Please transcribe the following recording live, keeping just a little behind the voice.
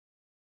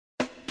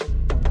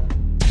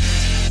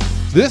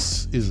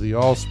This is the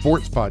All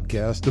Sports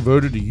Podcast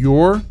devoted to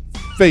your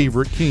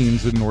favorite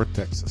teams in North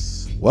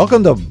Texas.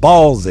 Welcome to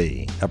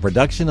Ballsy, a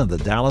production of the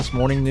Dallas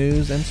Morning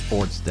News and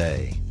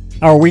SportsDay.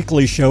 Our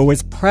weekly show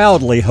is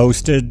proudly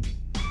hosted.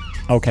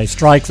 Okay,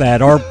 strike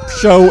that. Our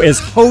show is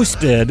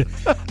hosted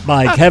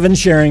by Kevin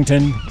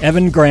Sherrington,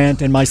 Evan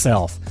Grant, and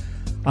myself.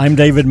 I'm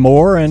David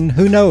Moore, and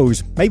who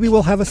knows, maybe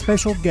we'll have a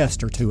special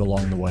guest or two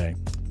along the way.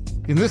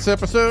 In this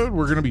episode,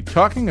 we're going to be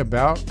talking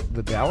about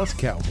the Dallas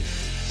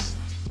Cowboys.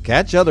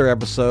 Catch other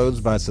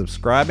episodes by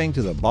subscribing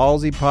to the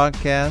Ballsy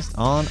Podcast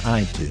on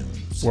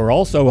iTunes. We're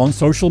also on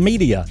social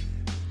media.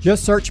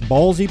 Just search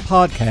Ballsy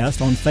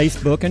Podcast on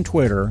Facebook and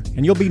Twitter,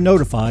 and you'll be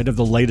notified of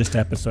the latest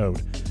episode.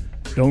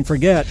 Don't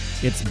forget,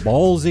 it's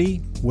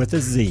Ballsy with a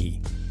Z.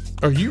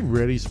 Are you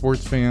ready,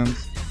 sports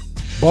fans?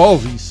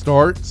 Ballsy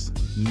starts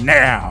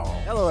now.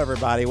 Hello,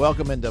 everybody.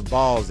 Welcome into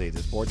Ballsy,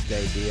 the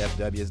SportsDay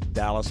DFW's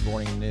Dallas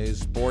Morning News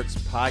Sports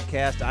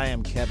Podcast. I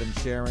am Kevin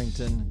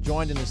Sherrington,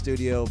 joined in the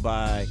studio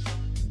by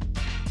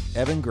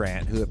Evan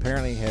Grant, who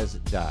apparently has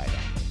died on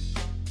me.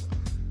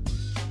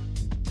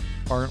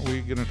 Aren't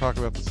we going to talk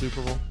about the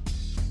Super Bowl?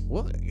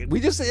 Well, we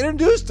just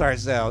introduced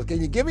ourselves.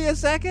 Can you give me a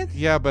second?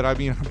 Yeah, but I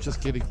mean, I'm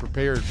just getting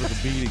prepared for the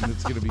beating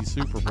that's going to be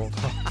Super Bowl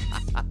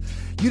talk.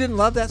 You didn't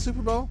love that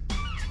Super Bowl?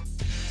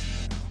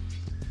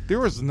 There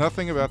was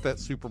nothing about that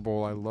Super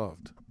Bowl I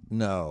loved.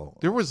 No.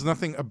 There was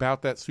nothing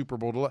about that Super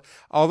Bowl to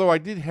love. Although I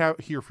did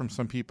hear from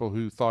some people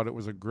who thought it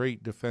was a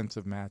great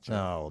defensive matchup.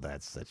 Oh,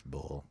 that's such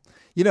bull.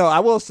 You know,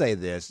 I will say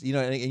this, you know,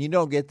 and you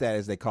don't get that,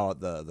 as they call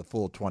it, the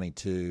full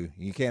 22.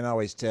 You can't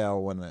always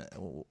tell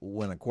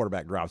when a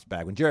quarterback drops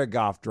back. When Jared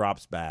Goff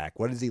drops back,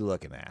 what is he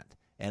looking at?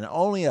 And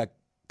only a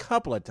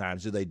couple of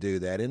times do they do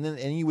that.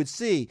 And you would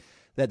see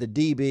that the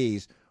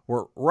DBs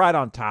were right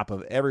on top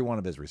of every one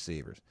of his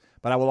receivers.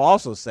 But I will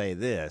also say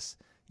this,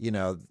 you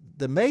know,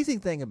 the amazing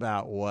thing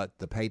about what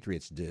the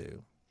Patriots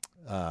do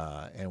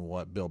and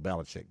what Bill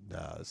Belichick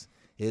does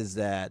is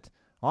that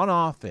on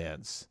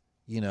offense,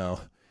 you know,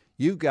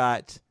 you've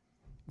got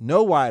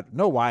no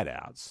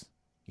wideouts.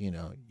 You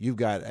know, you've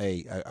got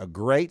a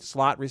great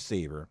slot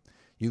receiver.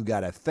 You've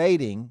got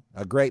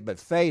a great but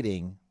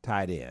fading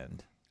tight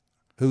end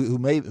who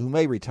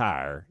may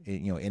retire,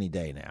 you know, any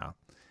day now.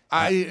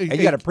 And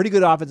you got a pretty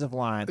good offensive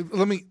line.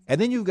 And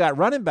then you've got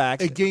running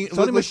backs.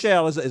 Sonny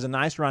Michel is a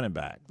nice running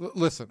back.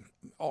 Listen,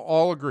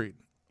 all agreed.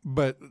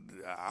 But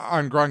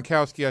on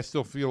Gronkowski, I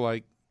still feel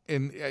like,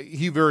 and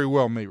he very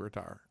well may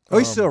retire. Oh,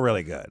 he's still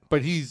really good.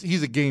 But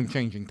he's a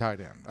game-changing tight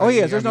end. Oh,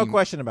 yes, there's no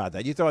question about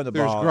that. You throw in the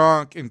ball. There's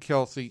Gronk and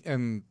Kelsey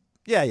and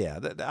yeah,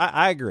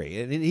 I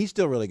agree. And he's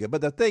still really good. But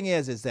the thing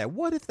is that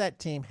what if that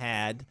team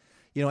had,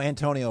 you know,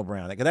 Antonio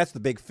Brown? That's the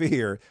big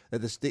fear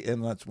and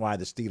that's why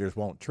the Steelers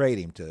won't trade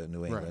him to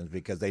New England, right?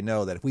 Because they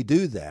know that if we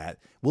do that,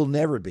 we'll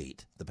never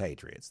beat the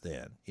Patriots.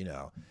 Then, you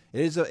know,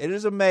 it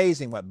is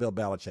amazing what Bill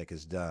Belichick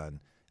has done.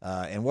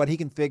 And what he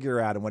can figure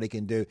out and what he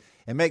can do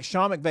and make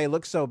Sean McVay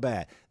look so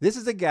bad. This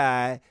is a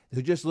guy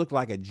who just looked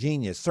like a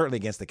genius, certainly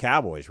against the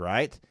Cowboys,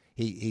 right?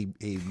 He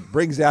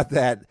brings out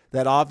that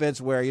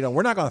offense where, you know,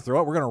 we're not going to throw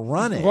it, we're going to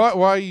run it.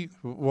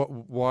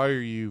 Why are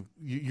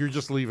you're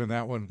just leaving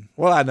that one?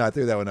 Well, I know I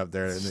threw that one up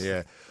there in the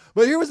air.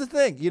 But here was the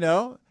thing, you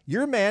know,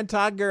 your man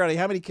Todd Garrett,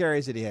 how many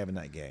carries did he have in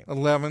that game?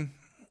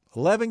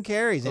 11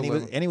 carries, and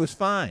he was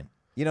fine.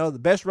 You know, the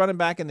best running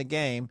back in the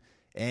game,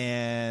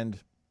 and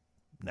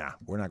nah,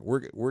 we're not. We're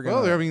going.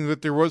 Well, I mean,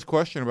 that there was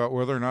question about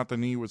whether or not the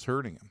knee was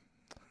hurting him.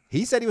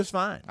 He said he was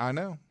fine. I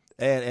know.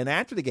 And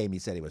after the game, he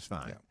said he was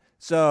fine. Yeah.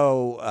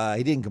 So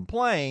he didn't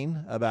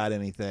complain about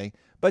anything.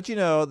 But you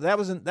know, that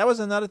was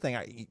another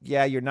thing.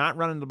 Yeah, you're not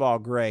running the ball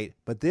great,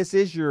 but this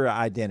is your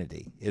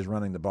identity, is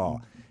running the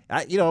ball.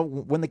 You know,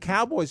 when the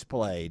Cowboys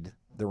played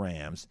the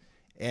Rams,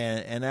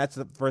 and that's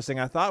the first thing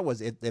I thought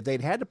was if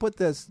they'd had to put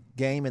this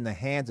game in the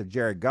hands of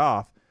Jared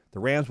Goff, the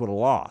Rams would have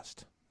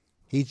lost.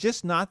 He's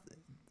just not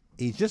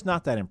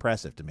that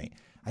impressive to me.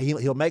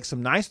 He'll make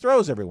some nice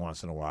throws every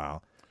once in a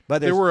while.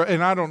 But there were,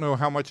 and I don't know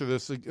how much of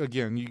this.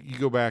 Again, you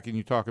go back and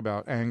you talk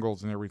about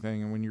angles and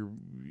everything, and when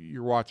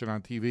you're watching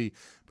on TV,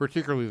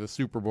 particularly the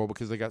Super Bowl,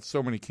 because they got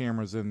so many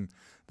cameras and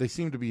they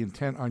seem to be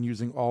intent on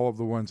using all of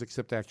the ones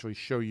except to actually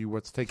show you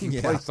what's taking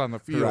place on the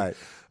field. Right.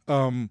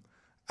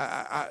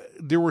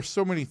 There were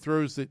so many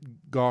throws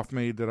that Goff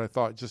made that I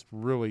thought just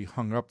really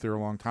hung up there a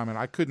long time, and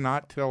I could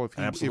not tell if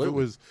it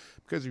was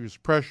because he was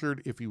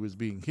pressured, if he was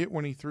being hit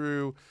when he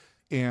threw,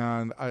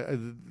 and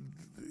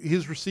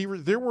his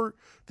receivers. There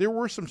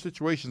were some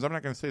situations. I'm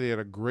not going to say they had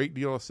a great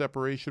deal of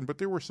separation, but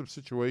there were some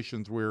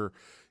situations where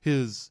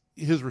his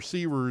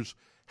receivers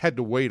had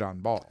to wait on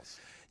balls.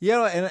 You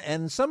know,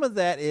 and some of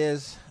that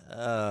is,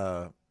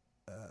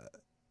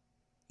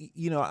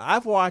 you know,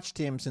 I've watched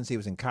him since he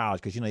was in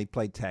college because, you know, he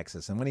played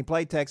Texas. And when he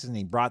played Texas and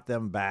he brought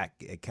them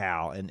back at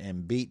Cal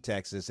and beat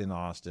Texas in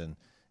Austin,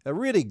 a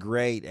really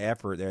great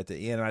effort there at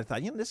the end. And I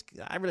thought, you know,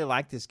 I really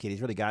like this kid.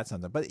 He's really got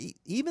something. But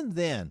even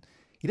then,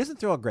 he doesn't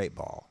throw a great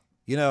ball.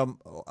 You know,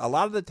 a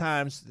lot of the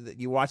times that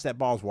you watch that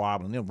ball's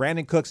wobbling. You know,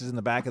 Brandon Cooks is in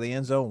the back of the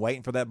end zone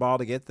waiting for that ball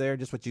to get there,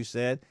 just what you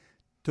said.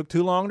 Took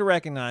too long to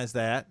recognize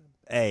that.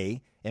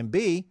 A, and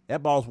B,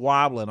 that ball's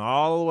wobbling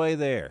all the way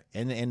there.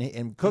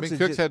 And Cooks,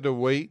 Cooks had to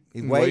wait.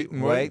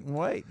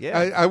 Wait. Yeah,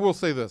 I will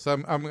say this.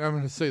 I'm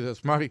going to say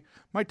this. My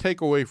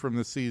takeaway from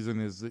this season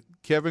is that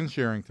Kevin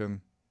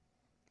Sherrington.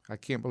 I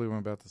can't believe I'm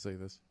about to say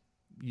this.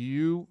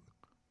 And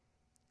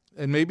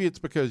maybe it's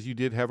because you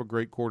did have a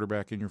great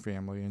quarterback in your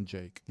family, and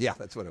Jake. Yeah,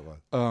 that's what it was.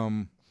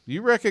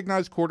 You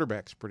recognize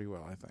quarterbacks pretty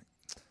well, I think.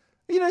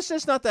 It's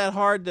just not that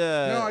hard to.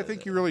 No, I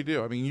think you really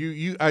do. I mean,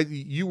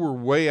 you were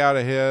way out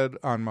ahead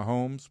on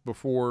Mahomes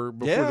before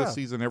this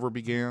season ever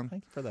began.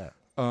 Thank you for that.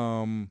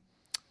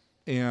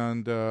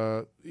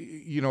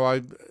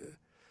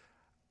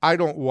 I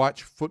don't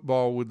watch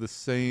football with the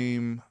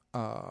same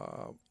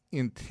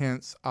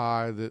intense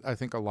eye that I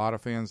think a lot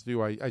of fans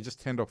do. I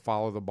just tend to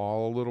follow the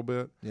ball a little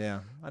bit.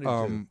 Yeah, I do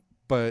too.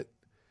 But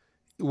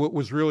what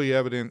was really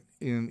evident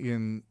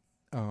in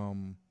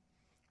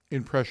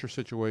pressure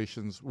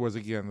situations was,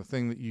 again, the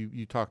thing that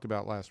you talked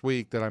about last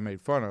week that I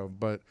made fun of,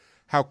 but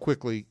how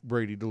quickly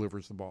Brady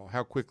delivers the ball,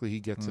 how quickly he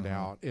gets it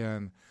out,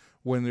 and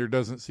when there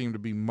doesn't seem to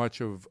be much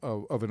of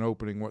an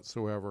opening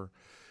whatsoever,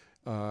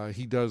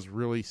 he does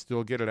really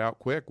still get it out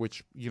quick,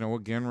 which,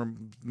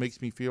 again,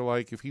 makes me feel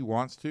like if he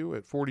wants to,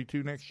 at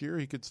 42 next year,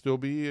 he could still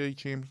be a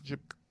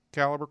championship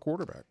caliber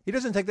quarterback. He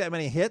doesn't take that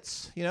many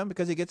hits,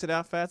 because he gets it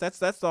out fast.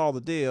 That's all the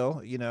deal,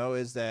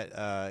 is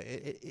that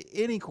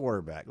any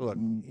quarterback, look,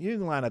 you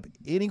can line up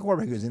any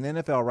quarterback who's in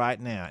the NFL right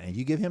now, and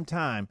you give him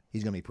time,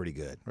 he's going to be pretty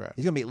good. Right.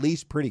 He's going to be at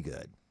least pretty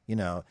good,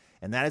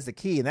 and that is the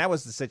key. And that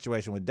was the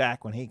situation with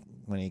Dak when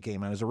he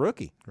came out as a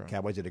rookie. Right.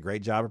 Cowboys did a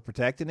great job of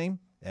protecting him,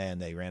 and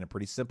they ran a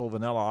pretty simple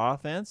vanilla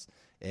offense,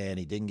 and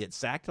he didn't get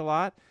sacked a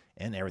lot.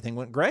 And everything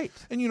went great.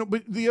 And,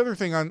 but the other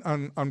thing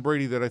on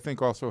Brady that I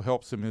think also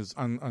helps him is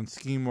on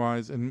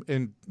scheme-wise,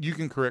 and you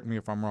can correct me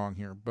if I'm wrong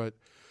here, but,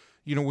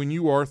 when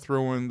you are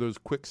throwing those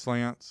quick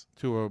slants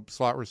to a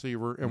slot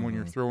receiver and when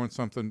you're throwing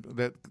something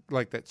that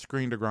like that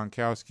screen to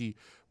Gronkowski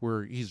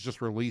where he's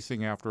just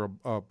releasing after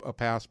a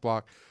pass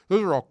block,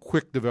 those are all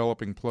quick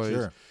developing plays.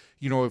 Sure.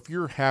 If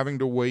you're having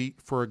to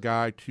wait for a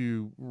guy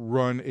to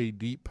run a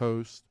deep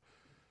post,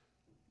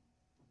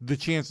 the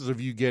chances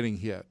of you getting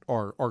hit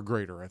are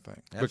greater, I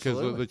think.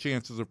 Absolutely. Because the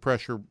chances of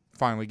pressure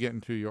finally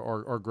getting to you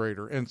are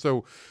greater. And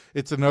so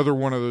it's another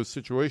one of those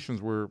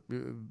situations where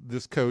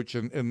this coach,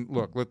 and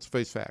look, let's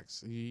face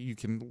facts. You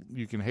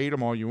can hate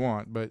him all you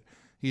want, but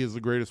he is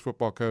the greatest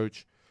football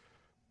coach,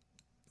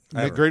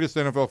 the greatest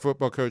NFL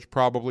football coach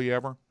probably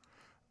ever.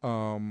 I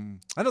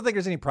don't think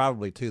there's any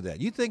probably to that.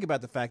 You think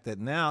about the fact that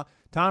now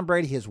Tom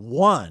Brady has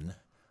won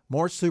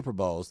more Super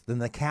Bowls than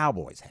the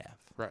Cowboys have.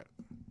 Right.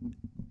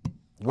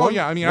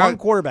 One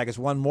quarterback has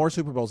won more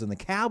Super Bowls than the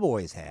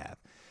Cowboys have.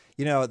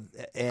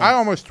 I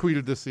almost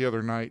tweeted this the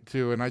other night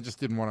too, and I just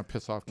didn't want to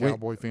piss off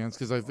Cowboy fans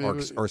because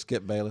or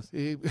Skip Bayless.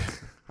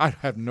 I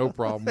have no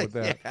problem with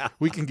that. Yeah.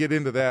 We can get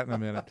into that in a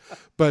minute,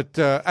 but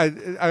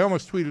I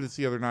almost tweeted this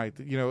the other night.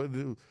 That,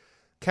 the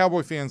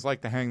Cowboy fans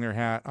like to hang their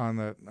hat on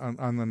the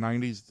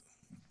 '90s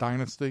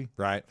dynasty.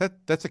 Right.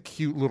 That's a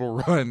cute little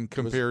run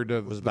compared to.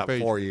 It was about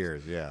 4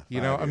 years. Yeah.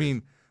 I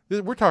mean.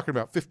 We're talking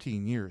about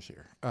 15 years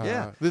here.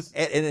 And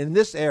in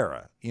this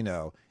era, in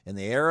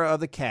the era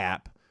of the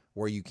cap,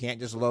 where you can't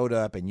just load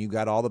up and you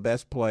got all the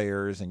best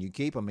players and you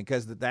keep them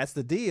because that's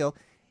the deal.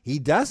 He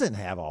doesn't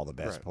have all the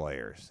best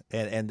players,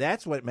 and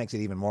that's what makes it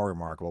even more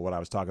remarkable. What I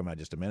was talking about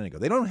just a minute ago,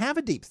 they don't have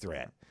a deep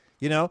threat.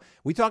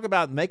 We talk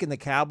about making the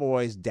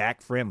Cowboys Dak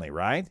friendly,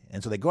 right?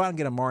 And so they go out and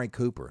get Amari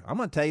Cooper. I'm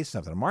going to tell you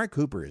something. Amari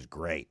Cooper is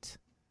great.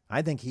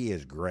 I think he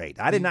is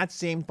great. I did not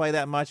see him play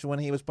that much when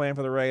he was playing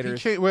for the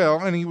Raiders.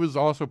 And he was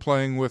also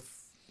playing with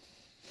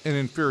an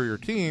inferior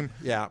team.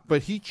 Yeah,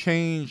 but he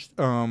changed.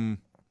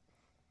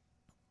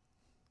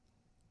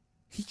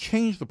 He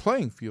changed the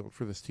playing field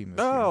for this team this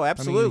year. Oh,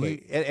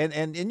 absolutely. I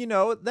mean,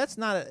 and that's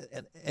not.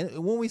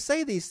 And when we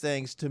say these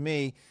things, to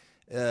me,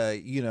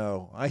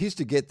 I used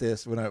to get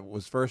this when I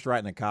was first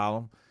writing a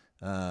column,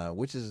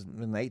 which is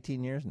in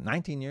 19 years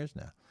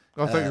now.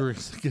 I thought you were going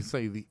to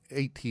say the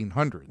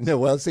 1800s. No,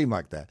 well, it seemed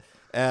like that.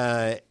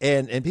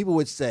 And people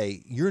would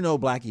say, "You're no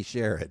Blackie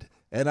Sherrod,"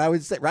 and I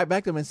would say right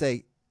back to them and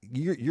say,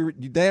 "You're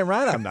damn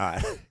right, I'm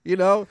not."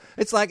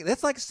 It's like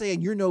that's like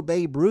saying you're no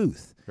Babe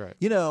Ruth. Right.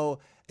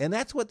 And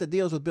that's what the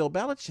deal is with Bill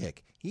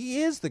Belichick.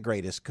 He is the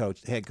greatest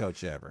head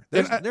coach ever.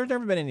 There's never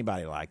been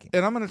anybody like him.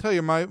 And I'm going to tell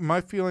you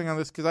my feeling on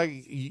this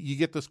because you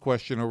get this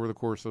question over the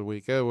course of the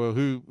week. Oh, well,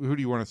 who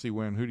do you want to see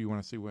win? Who do you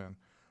want to see win?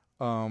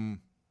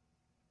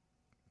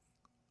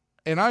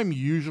 And I'm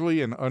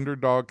usually an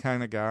underdog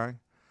kind of guy,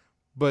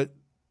 but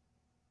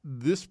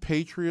this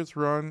Patriots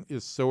run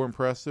is so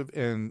impressive,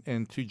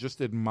 and to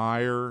just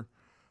admire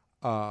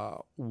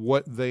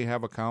what they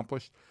have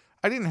accomplished.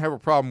 I didn't have a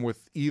problem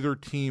with either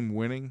team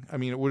winning. I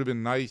mean, it would have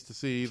been nice to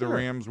see the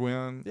Rams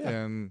win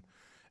and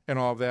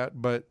all of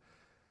that, but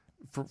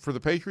for the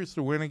Patriots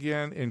to win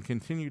again and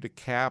continue to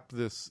cap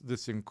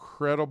this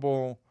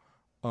incredible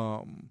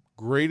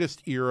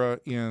greatest era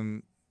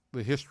in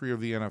the history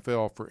of the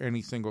NFL for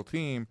any single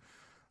team,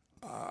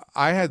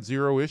 I had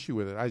zero issue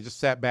with it. I just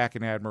sat back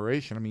in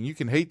admiration. I mean, you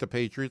can hate the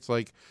Patriots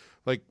like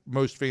like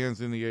most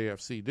fans in the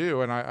AFC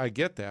do, and I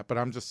get that. But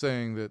I'm just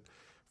saying that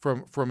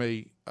from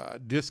a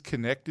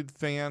disconnected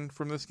fan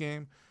from this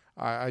game,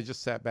 I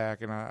just sat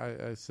back and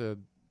I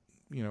said,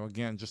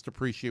 again, just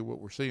appreciate what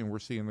we're seeing. We're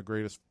seeing the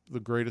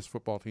greatest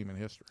football team in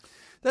history.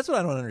 That's what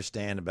I don't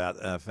understand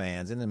about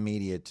fans and the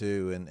media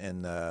too,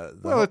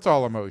 it's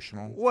all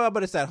emotional. Well,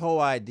 but it's that whole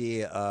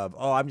idea of,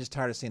 I'm just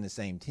tired of seeing the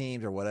same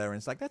teams or whatever. And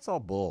it's like, that's all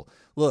bull.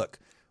 Look,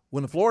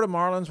 when the Florida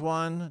Marlins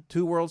won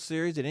 2 World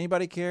Series, did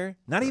anybody care?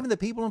 Not even the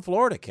people in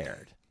Florida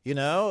cared.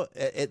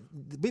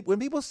 When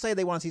people say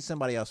they want to see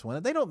somebody else win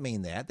it, they don't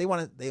mean that. They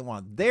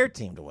want their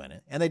team to win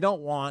it, and they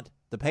don't want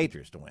the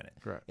Patriots to win it.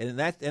 Right. And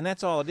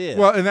that's all it is.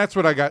 Well, and that's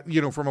what I got,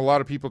 from a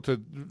lot of people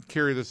to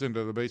carry this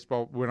into the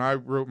baseball. When I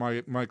wrote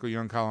my Michael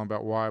Young column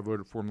about why I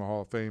voted for him in the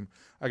Hall of Fame,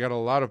 I got a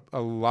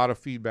lot of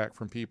feedback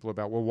from people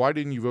about, well, why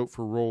didn't you vote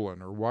for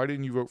Roland, or why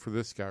didn't you vote for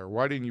this guy, or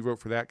why didn't you vote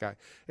for that guy?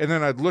 And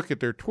then I'd look at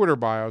their Twitter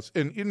bios,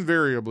 and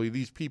invariably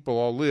these people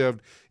all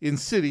lived in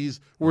cities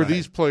where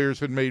these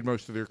players had made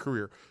most of their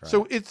career. Right.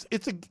 So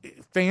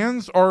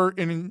fans are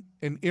an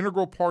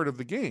integral part of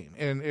the game,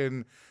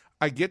 and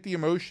I get the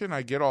emotion,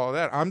 I get all of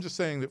that. I'm just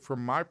saying that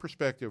from my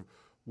perspective,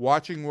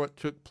 watching what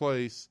took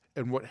place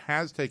and what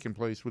has taken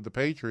place with the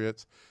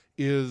Patriots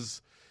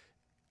is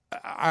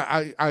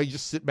I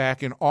just sit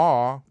back in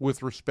awe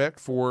with respect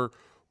for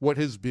what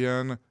has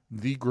been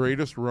the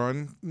greatest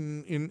run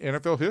in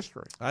NFL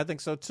history. I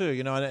think so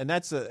too. And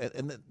that's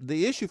and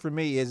the issue for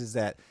me is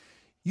that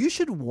you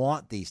should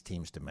want these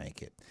teams to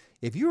make it.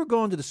 If you were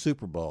going to the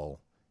Super Bowl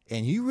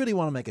and you really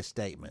want to make a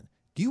statement,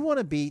 do you want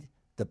to beat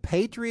the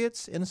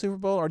Patriots in the Super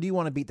Bowl, or do you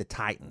want to beat the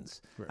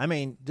Titans? Right. I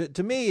mean,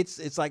 to me,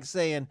 it's like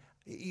saying,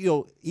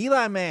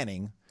 Eli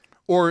Manning.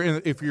 Or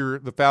if you're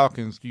the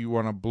Falcons, do you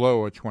want to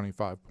blow a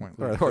 25-point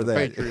lead? Or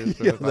that.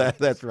 Patriots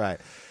that's right.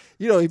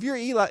 If you're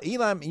Eli,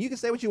 you can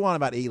say what you want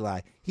about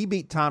Eli. He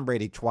beat Tom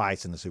Brady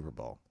twice in the Super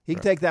Bowl. He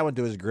can take that one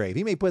to his grave.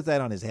 He may put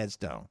that on his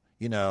headstone.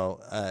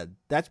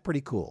 That's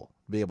pretty cool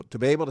to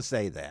be able to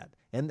say that.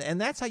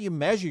 And that's how you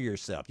measure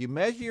yourself. You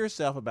measure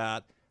yourself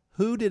about,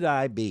 who did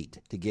I beat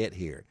to get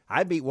here?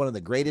 I beat one of the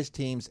greatest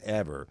teams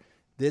ever.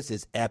 This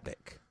is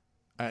epic.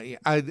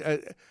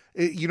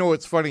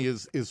 What's funny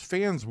is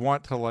fans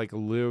want to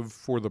live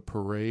for the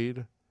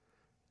parade,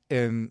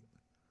 and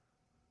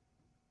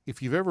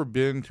if you've ever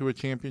been to a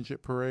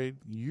championship parade,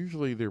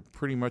 usually they're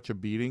pretty much a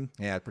beating.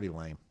 Yeah, it's pretty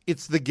lame.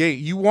 It's the game.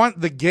 You want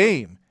the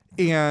game,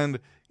 and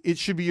it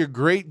should be a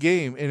great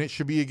game, and it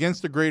should be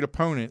against a great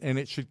opponent, and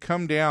it should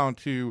come down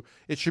to,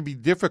 it should be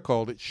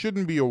difficult. It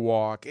shouldn't be a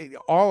walk,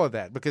 all of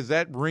that, because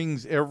that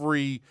brings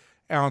every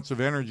ounce of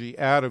energy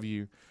out of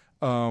you.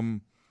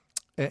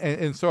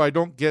 And so I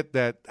don't get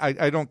that.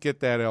 I don't get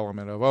that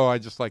element of, I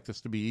just like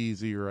this to be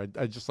easy, or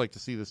I just like to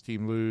see this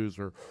team lose,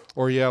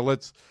 or yeah,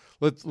 let's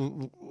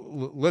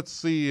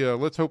see,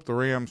 let's hope the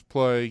Rams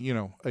play,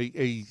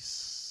 a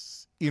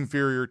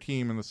inferior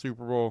team in the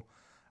Super Bowl.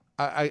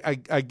 I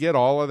get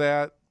all of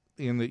that,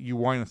 in that you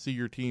want to see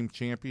your team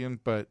champion,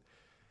 but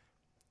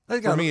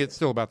for me, it's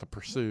still about the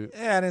pursuit.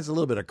 Yeah, and it's a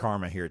little bit of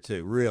karma here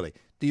too. Really,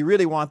 do you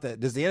really want that?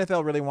 Does the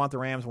NFL really want the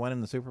Rams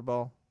winning the Super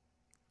Bowl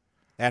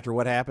after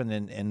what happened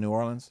in New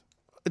Orleans?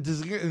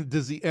 Does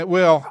he?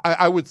 Well,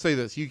 I would say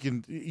this. You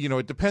can,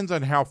 it depends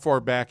on how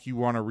far back you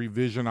want to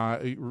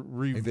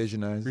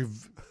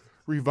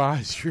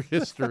revise your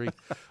history.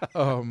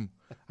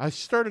 I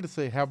started to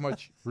say how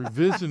much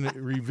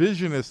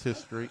revisionist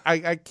history.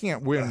 I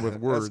can't win with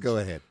words. Let's go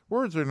ahead.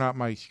 Words are not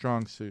my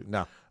strong suit.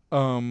 No.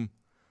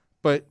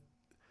 But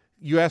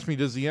you asked me,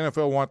 does the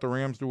NFL want the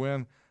Rams to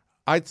win?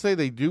 I'd say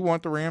they do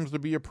want the Rams to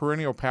be a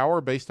perennial power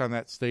based on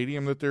that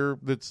stadium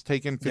that's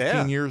taken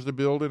 15 years to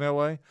build in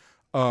LA.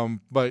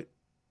 But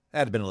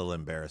that'd have been a little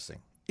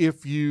embarrassing.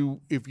 If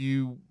you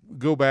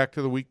go back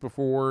to the week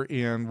before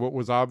and what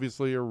was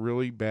obviously a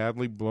really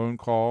badly blown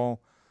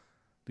call,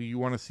 do you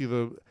want to see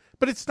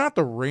but it's not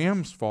the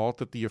Rams' fault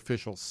that the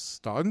officials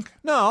stunk.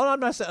 No,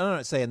 I'm not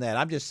saying that.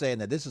 I'm just saying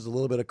that this is a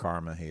little bit of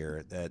karma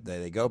here, that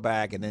they go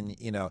back and then,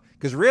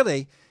 because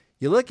really,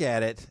 you look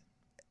at it,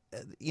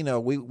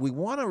 we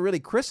want to really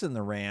christen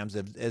the Rams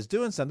as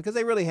doing something, because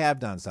they really have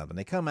done something.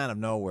 They come out of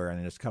nowhere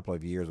in just a couple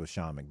of years with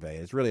Sean McVay.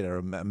 It's really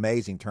an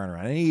amazing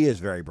turnaround, and he is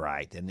very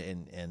bright, and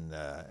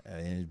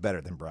he's better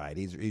than bright.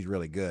 He's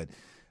really good,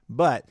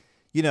 but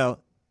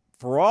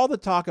for all the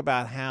talk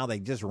about how they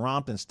just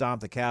romped and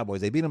stomped the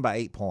Cowboys, they beat them by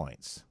 8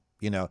 points.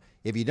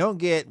 If you don't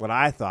get what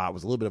I thought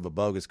was a little bit of a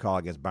bogus call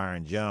against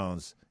Byron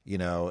Jones,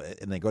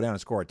 and they go down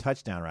and score a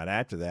touchdown right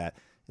after that,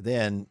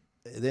 then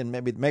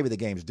maybe the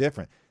game's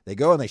different. They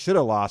go and they should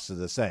have lost to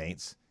the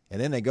Saints, and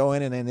then they go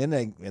in and then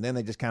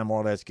they just kind of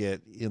more or less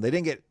get, they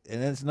didn't get,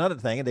 and then it's another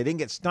thing, they didn't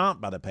get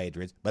stomped by the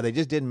Patriots, but they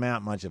just didn't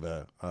mount much of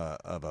an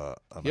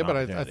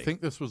opportunity. I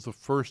think this was the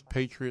first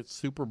Patriots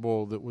Super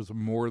Bowl that was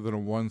more than a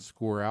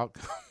one-score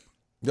outcome.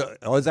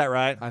 Oh, is that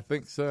right? I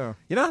think so.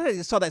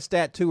 I saw that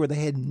stat too, where they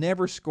had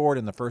never scored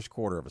in the first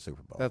quarter of a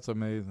Super Bowl. That's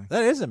amazing.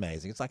 That is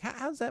amazing. It's like,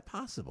 how is that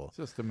possible? It's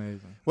just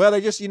amazing. Well, they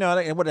just,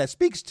 and what that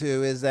speaks to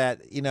is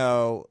that,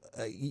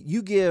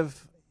 you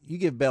give you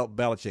give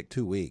Belichick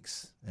 2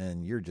 weeks,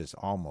 and you're just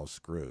almost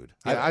screwed.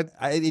 Yeah,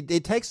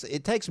 it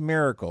takes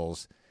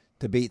miracles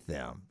to beat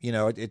them.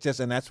 It just,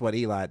 and that's what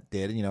Eli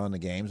did. In the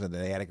games, and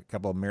they had a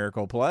couple of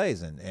miracle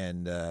plays, and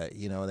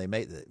they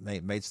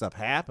made stuff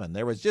happen.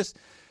 There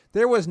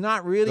was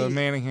not really the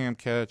Manningham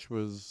catch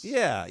was.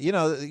 Yeah,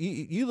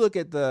 you look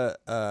at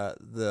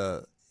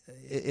the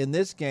in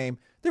this game.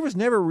 There was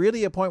never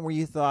really a point where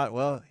you thought,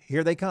 well,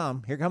 here they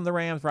come. Here come the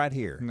Rams right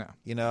here.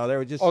 No. They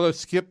were just. Although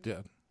Skip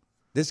did.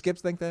 Did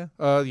Skips think that?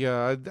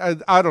 Yeah.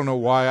 I don't know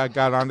why I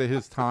got onto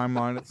his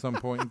timeline at some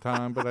point in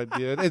time, but I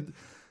did.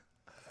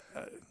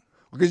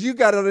 Because you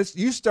got on this,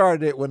 you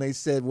started it when they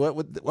said, "What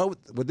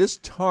would this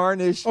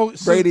tarnish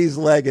Brady's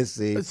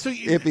legacy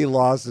if he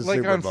lost the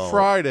Super Bowl?" Like on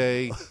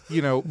Friday,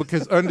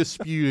 because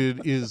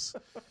Undisputed is.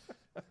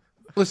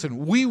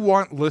 Listen, we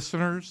want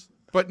listeners,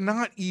 but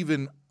not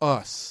even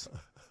us.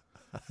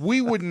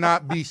 We would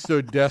not be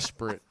so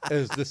desperate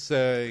as to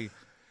say,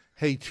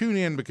 hey, tune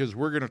in because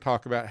we're going to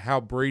talk about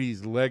how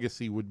Brady's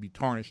legacy would be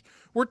tarnished.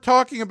 We're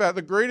talking about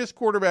the greatest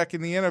quarterback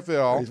in the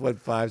NFL. He's won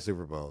 5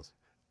 Super Bowls.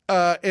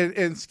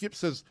 And Skip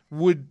says,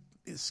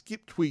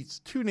 Skip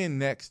tweets, tune in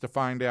next to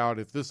find out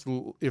if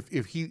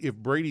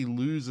Brady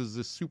loses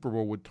this Super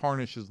Bowl would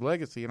tarnish his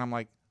legacy. And I'm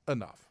like,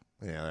 enough.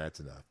 Yeah, that's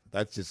enough.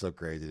 That's just so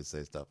crazy to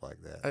say stuff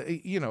like that.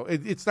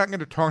 It's not going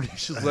to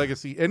tarnish his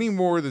legacy any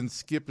more than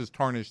Skip has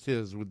tarnished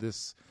his with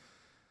this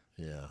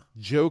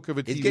joke of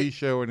a TV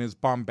show and his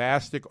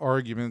bombastic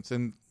arguments.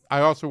 And I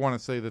also want to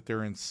say that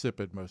they're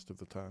insipid most of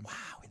the time.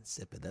 Wow,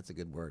 insipid. That's a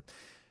good word.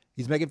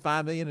 He's making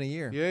 $5 million a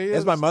year. Yeah, he is.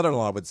 As my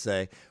mother-in-law would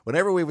say,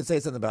 whenever we would say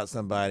something about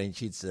somebody, and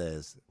she'd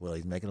says, "Well,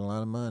 he's making a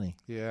lot of money."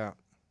 Yeah.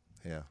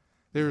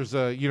 There's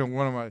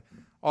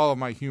all of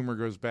my humor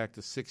goes back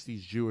to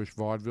 60s Jewish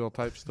vaudeville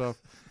type stuff.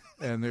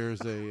 And there's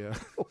a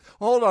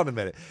hold on a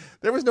minute.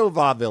 There was no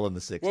vaudeville in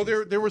the 60s. Well,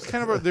 there was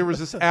there was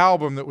this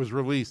album that was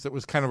released that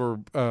was kind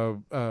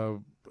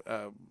of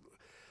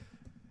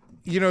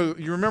you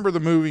remember the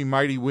movie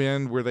Mighty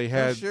Wind where they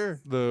had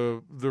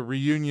the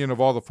reunion of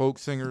all the folk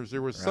singers?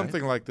 There was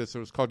something like this. It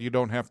was called "You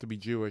Don't Have to Be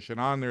Jewish," and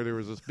on there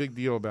was this big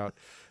deal about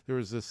there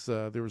was this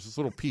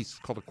little piece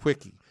called a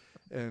quickie.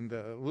 And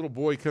a little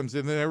boy comes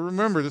in. And I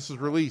remember this was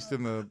released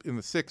in the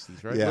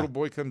 60s, right? Yeah. Little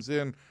boy comes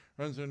in,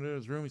 runs into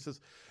his room. He says,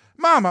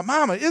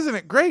 Mama, isn't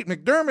it great?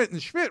 McDermott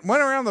and Schmidt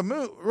went around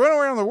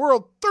the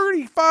world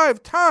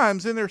 35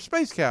 times in their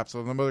space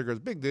capsule. And the mother goes,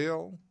 big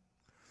deal.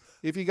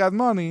 If you got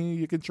money,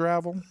 you can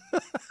travel.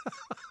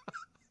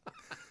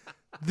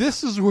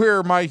 This is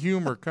where my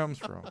humor comes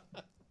from.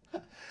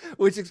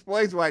 Which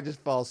explains why it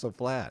just falls so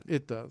flat.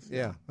 It does.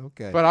 Yeah,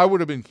 okay. But I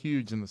would have been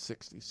huge in the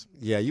 60s.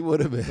 Yeah, you would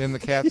have been. In the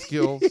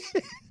Catskills.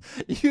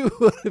 You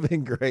would have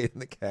been great in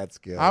the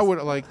Catskills. I would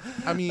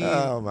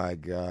oh, my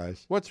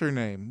gosh. What's her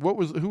name? Who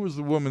was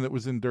the woman that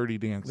was in Dirty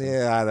Dancing?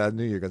 Yeah, I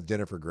knew you were going to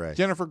Jennifer Grey.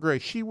 Jennifer Grey.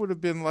 She would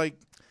have been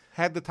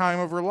had the time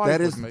of her life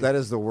with me. That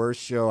is the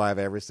worst show I've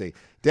ever seen.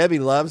 Debbie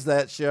loves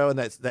that show, and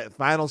that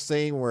final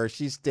scene where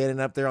she's standing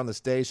up there on the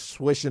stage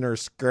swishing her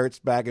skirts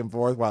back and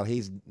forth while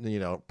he's,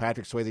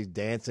 Patrick Swayze's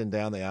dancing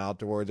down the aisle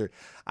towards her.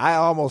 I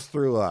almost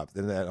threw up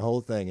in that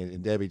whole thing,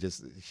 and Debbie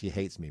she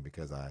hates me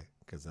because I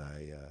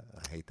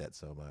hate that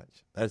so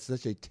much. That's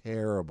such a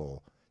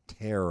terrible,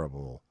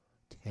 terrible,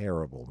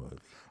 terrible movie.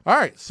 All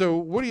right, so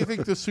what do you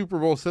think the Super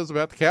Bowl says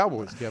about the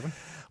Cowboys, Kevin?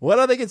 What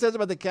I think it says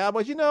about the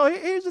Cowboys,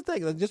 here's the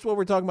thing. Just what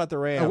we're talking about the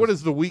Rams. What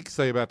does the week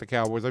say about the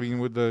Cowboys? I mean,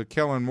 with the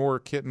Kellen Moore,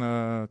 all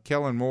that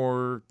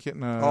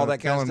kind of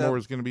Kellen Moore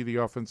is going to be the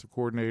offensive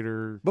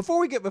coordinator. Before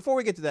we get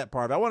to that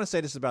part, I want to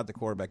say this about the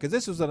quarterback because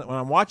this was when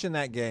I'm watching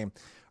that game.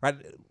 Right,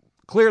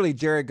 clearly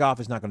Jared Goff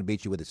is not going to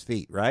beat you with his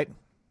feet, right?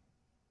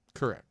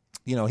 Correct.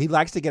 He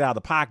likes to get out of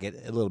the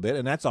pocket a little bit,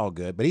 and that's all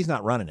good. But he's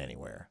not running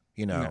anywhere.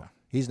 No.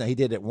 He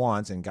did it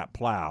once and got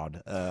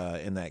plowed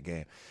in that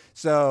game.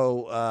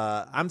 So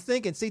I'm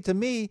thinking, to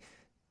me,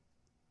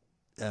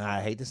 and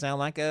I hate to sound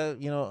like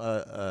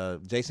a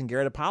Jason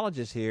Garrett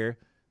apologist here,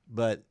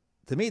 but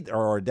to me,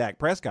 or a Dak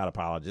Prescott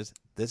apologist,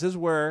 this is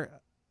where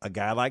a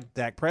guy like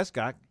Dak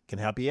Prescott can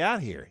help you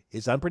out here.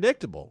 It's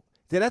unpredictable.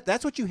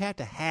 That's what you have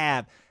to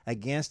have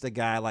against a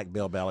guy like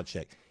Bill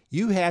Belichick.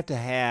 You have to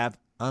have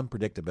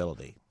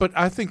unpredictability. But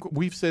I think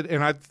we've said,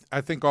 and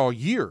I think all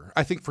year,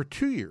 I think for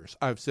 2 years,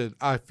 I've said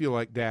I feel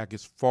like Dak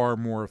is far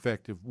more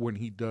effective when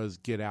he does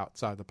get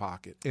outside the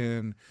pocket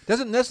and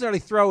doesn't necessarily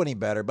throw any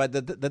better, but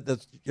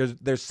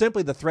there's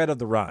simply the threat of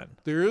the run.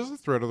 There is a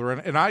threat of the run,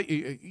 and I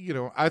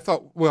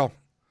thought,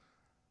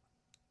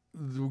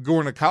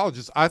 going to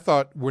colleges, I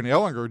thought when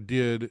Ellinger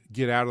did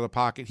get out of the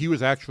pocket, he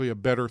was actually a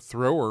better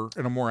thrower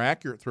and a more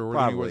accurate thrower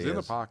than he was in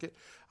the pocket.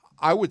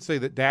 I would say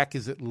that Dak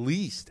is at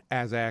least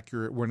as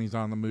accurate when he's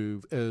on the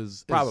move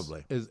as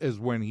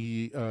when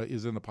he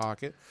is in the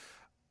pocket.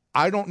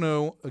 I don't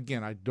know.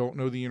 Again, I don't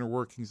know the inner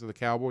workings of the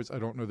Cowboys. I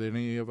don't know that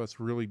any of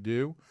us really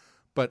do.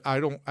 But I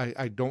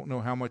don't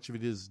know how much of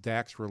it is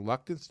Dak's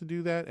reluctance to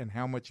do that and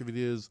how much of it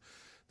is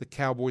the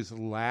Cowboys'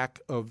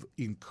 lack of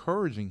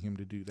encouraging him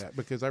to do that,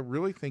 because I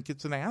really think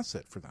it's an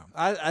asset for them.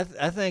 I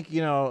think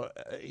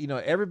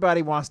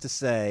everybody wants to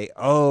say,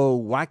 oh,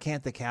 why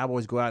can't the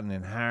Cowboys go out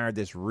and hire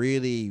this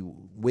really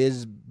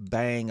whiz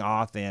bang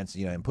offense,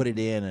 and put it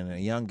in, and a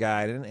young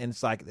guy, and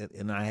it's like,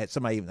 and I had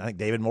somebody, I think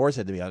David Moore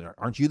said to me,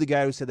 aren't you the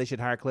guy who said they should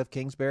hire Cliff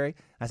Kingsbury?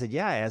 I said,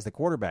 yeah, as the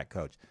quarterback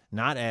coach,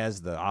 not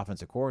as the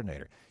offensive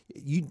coordinator.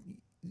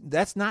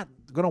 That's not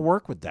going to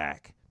work with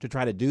Dak to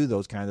try to do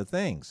those kinds of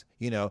things.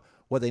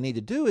 What they need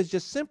to do is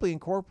just simply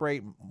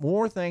incorporate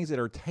more things that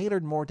are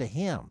tailored more to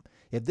him.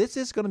 If this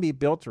is going to be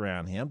built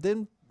around him,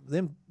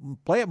 then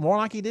play it more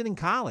like he did in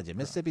college at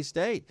Mississippi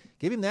State.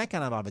 Give him that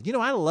kind of offense.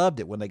 I loved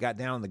it when they got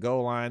down on the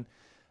goal line.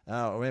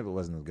 Or maybe it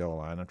wasn't the goal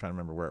line. I'm trying to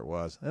remember where it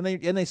was. And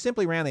they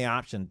simply ran the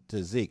option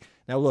to Zeke.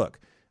 Now, look,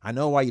 I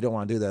know why you don't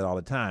want to do that all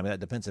the time. That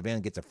defensive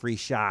end gets a free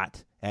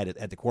shot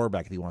at the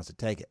quarterback if he wants to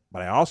take it.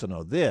 But I also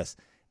know this,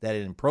 that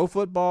in pro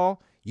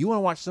football, you want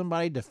to watch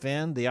somebody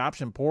defend the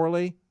option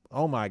poorly,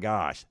 oh, my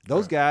gosh.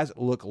 Those guys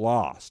look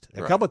lost.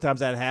 A couple of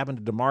times that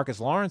happened to DeMarcus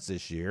Lawrence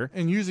this year.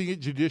 And using it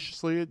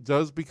judiciously, it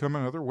does become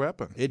another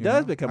weapon. It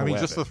does become a weapon.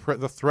 Just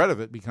the threat of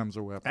it becomes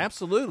a weapon.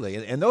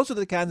 Absolutely. And those are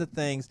the kinds of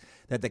things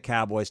that the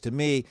Cowboys, to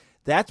me,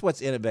 that's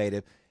what's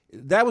innovative.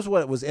 That was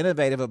what was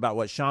innovative about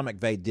what Sean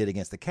McVay did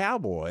against the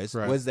Cowboys,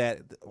 was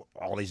that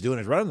all he's doing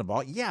is running the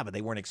ball. Yeah, but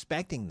they weren't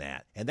expecting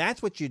that. And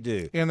that's what you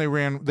do. And they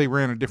ran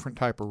a different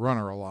type of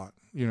runner a lot.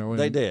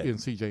 They did in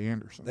C.J.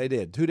 Anderson. They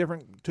did two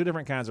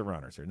different kinds of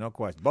runners. There's no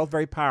question. Both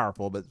very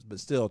powerful, but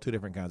still two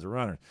different kinds of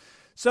runners.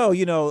 So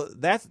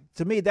that's,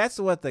 to me, that's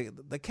what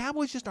the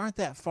Cowboys just aren't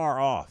that far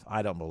off.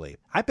 I don't believe.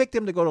 I picked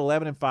them to go to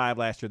 11-5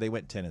 last year. They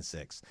went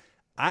 10-6.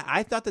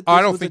 I thought that.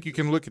 I don't think you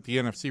can look at the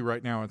NFC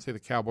right now and say the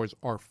Cowboys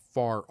are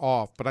far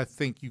off, but I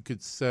think you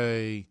could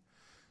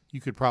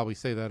probably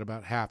say that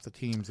about half the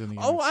teams in the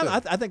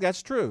NFC. I think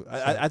that's true.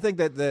 I think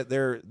that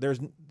there's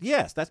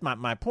yes, that's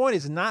my point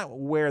is not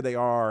where they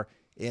are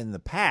in the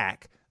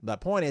pack. The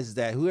point is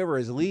that whoever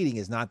is leading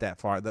is not that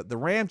far. The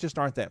Rams just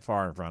aren't that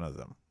far in front of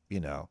them,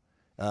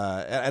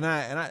 And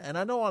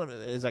I don't want to,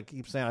 as I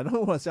keep saying, I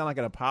don't want to sound like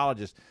an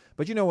apologist,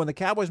 but when the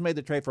Cowboys made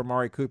the trade for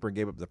Amari Cooper and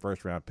gave up the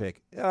first round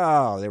pick, they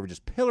were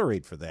just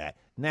pilloried for that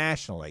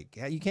nationally.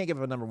 You can't give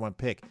up a number one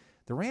pick.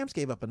 The Rams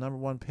gave up a number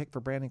one pick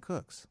for Brandon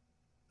Cooks,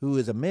 who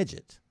is a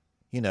midget,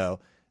 and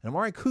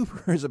Amari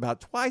Cooper is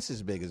about twice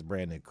as big as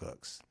Brandon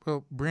Cooks.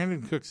 Well,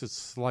 Brandon Cooks is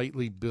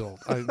slightly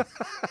built.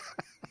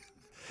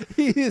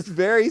 He is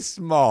very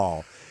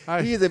small.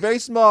 He is a very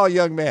small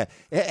young man.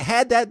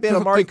 Had that been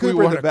Amari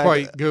Cooper in the back,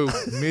 quite go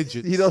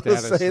midget. You don't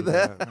say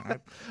that.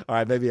 All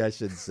right, maybe I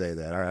shouldn't say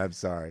that. All right, I'm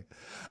sorry.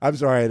 I'm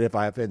sorry if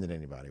I offended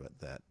anybody with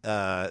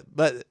that.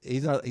 But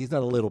he's not a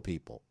little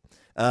people.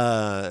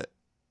 But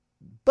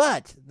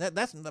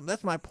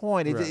that's my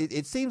point.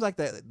 It seems like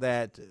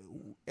that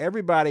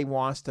everybody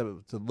wants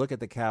to look at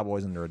the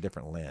Cowboys under a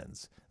different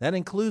lens. That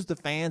includes the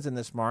fans in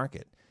this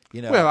market.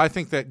 Well, I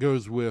think that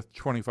goes with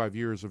 25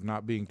 years of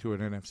not being to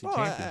an NFC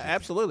championship.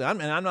 Absolutely. I'm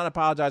not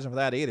apologizing for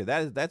that either.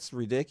 That's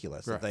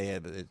ridiculous that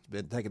it's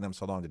been taking them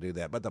so long to do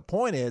that. But the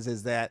point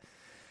is that,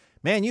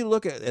 man, you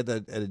look at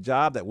the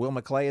job that Will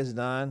McClay has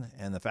done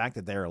and the fact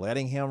that they're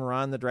letting him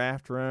run the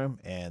draft room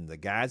and the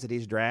guys that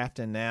he's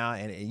drafting now.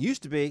 And it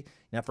used to be,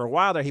 now for a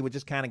while there, he would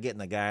just kind of get in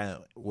the guy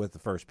with the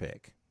first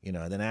pick,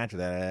 and then after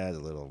that, it was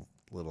a little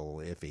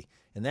iffy.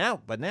 And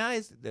now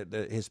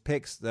his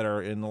picks that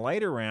are in the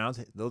later rounds,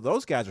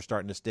 those guys are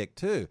starting to stick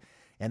too.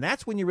 And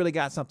that's when you really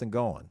got something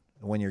going.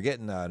 When you're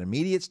getting an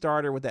immediate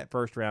starter with that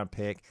first round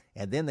pick,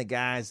 and then the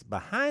guys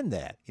behind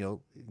that,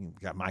 you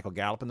got Michael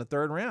Gallup in the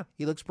third round.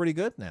 He looks pretty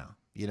good now,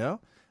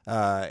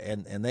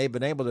 and they've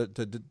been able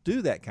to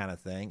do that kind of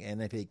thing. And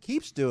if he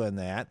keeps doing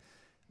that,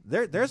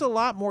 there's a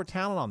lot more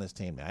talent on this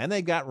team now, and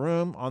they've got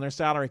room on their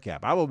salary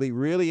cap. I will be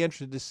really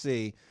interested to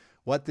see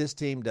what this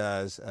team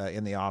does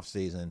in the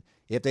offseason.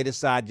 If they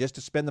decide just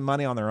to spend the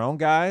money on their own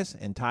guys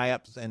and tie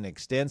up and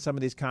extend some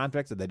of these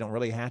contracts that they don't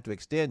really have to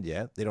extend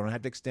yet. They don't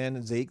have to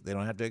extend Zeke. They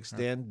don't have to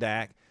extend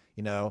Dak.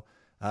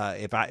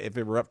 If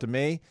it were up to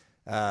me,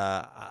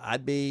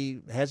 I'd be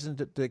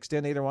hesitant to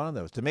extend either one of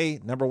those. To me,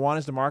 number one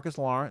is DeMarcus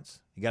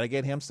Lawrence. You got to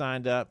get him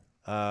signed up.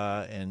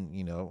 And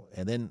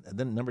then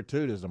number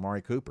two is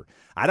Amari Cooper.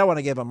 I don't want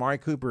to give Amari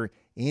Cooper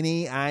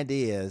any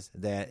ideas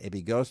that if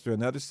he goes through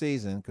another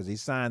season, because he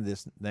signed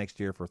this next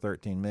year for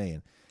 $13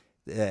 million,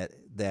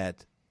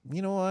 that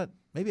you know what,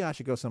 maybe I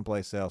should go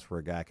someplace else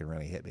where a guy can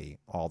really hit me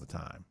all the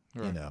time.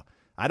 Right.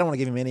 I don't want to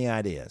give him any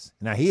ideas.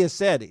 Now he has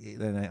said,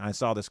 and I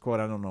saw this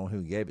quote, I don't know who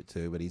he gave it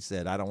to, but he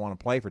said, I don't want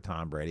to play for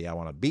Tom Brady. I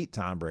want to beat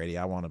Tom Brady.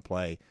 I want to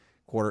play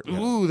quarter.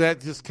 Ooh,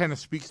 that just kind of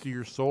speaks to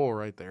your soul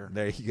right there.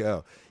 There you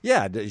go.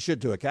 Yeah, you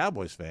should to a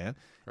Cowboys fan.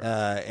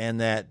 Right. And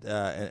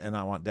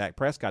I want Dak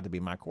Prescott to be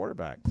my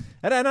quarterback.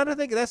 And I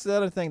think that's the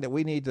other thing that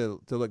we need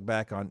to look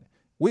back on.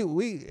 We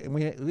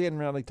hadn't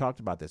really talked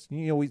about this.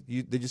 Did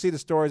you see the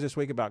stories this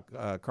week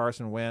about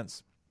Carson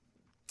Wentz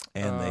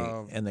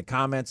And the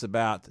comments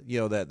about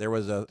that there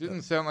was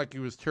didn't sound like he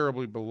was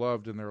terribly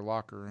beloved in their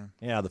locker room.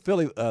 Yeah, the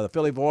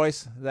Philly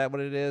Voice, is that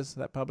what it is?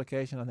 That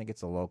publication? I think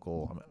it's a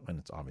local. I mean,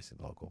 it's obviously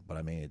local, but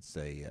I mean it's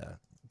a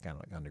kind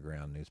of like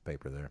underground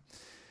newspaper there.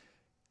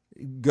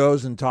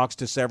 Goes and talks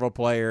to several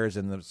players,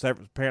 and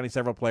apparently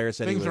several players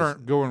said things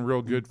aren't going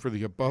real good for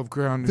the above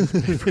ground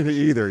newspaper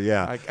either.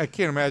 Yeah, I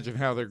can't imagine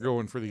how they're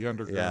going for the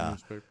underground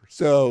newspapers.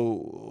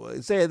 So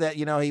say that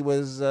he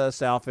was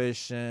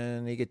selfish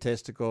and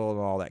egotistical and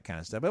all that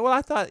kind of stuff. But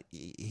I thought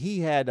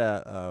he had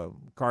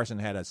Carson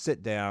had a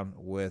sit down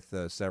with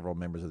several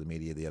members of the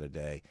media the other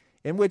day,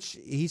 in which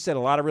he said a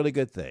lot of really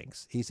good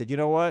things. He said, "You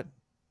know what?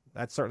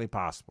 That's certainly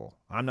possible.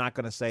 I'm not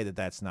going to say that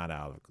that's not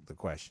out of the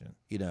question."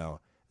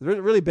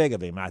 Really big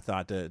of him, I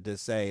thought, to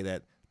say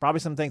that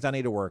probably some things I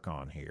need to work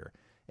on here,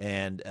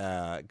 and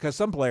because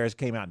some players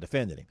came out and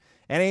defended him,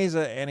 and he's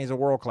a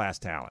world-class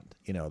talent.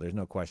 There's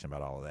no question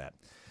about all of that.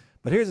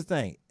 But here's the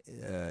thing: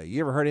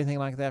 you ever heard anything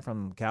like that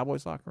from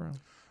Cowboys locker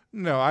room?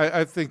 No,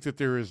 I think that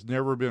there has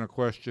never been a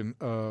question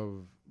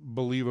of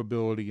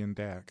believability in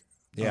Dak.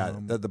 Yeah,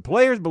 the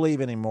players believe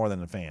in him more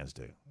than the fans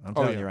do. I'm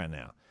telling you right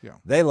now. Yeah,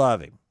 they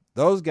love him.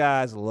 Those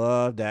guys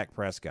love Dak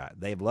Prescott.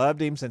 They've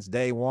loved him since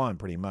day one,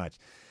 pretty much.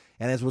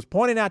 And as was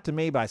pointed out to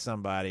me by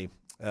somebody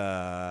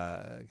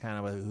kind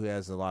of who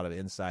has a lot of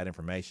inside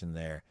information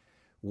there,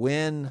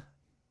 when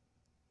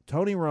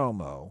Tony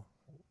Romo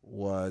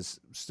was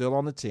still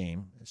on the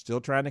team,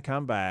 still trying to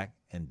come back,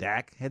 and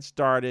Dak had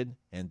started,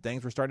 and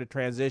things were starting to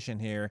transition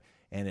here,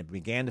 and it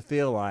began to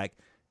feel like,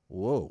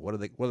 whoa, what are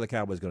the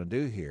Cowboys going to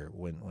do here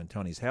when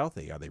Tony's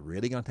healthy? Are they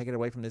really going to take it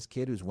away from this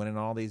kid who's winning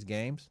all these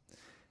games?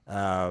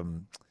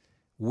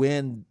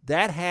 When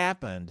that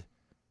happened,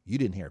 you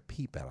didn't hear a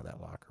peep out of that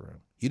locker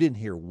room. You didn't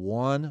hear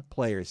one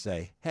player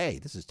say, "Hey,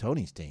 this is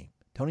Tony's team.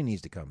 Tony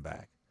needs to come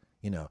back."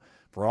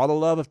 For all the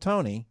love of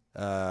Tony,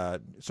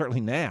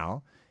 certainly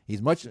now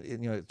he's much.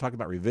 Talking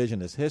about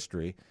revisionist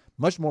history,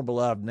 much more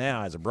beloved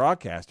now as a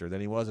broadcaster than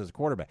he was as a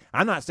quarterback.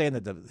 I'm not saying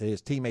that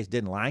his teammates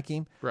didn't like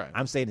him. Right.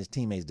 I'm saying his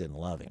teammates didn't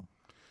love him.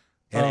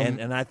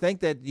 And I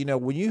think that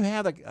when you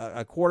have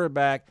a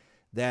quarterback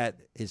that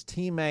his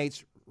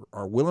teammates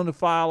are willing to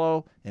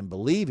follow and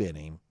believe in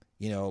him.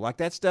 Like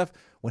that stuff,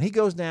 when he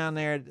goes down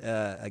there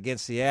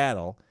against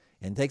Seattle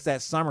and takes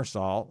that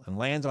somersault and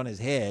lands on his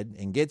head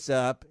and gets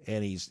up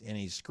and he's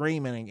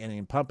screaming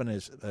and pumping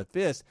his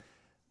fist,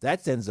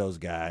 that sends those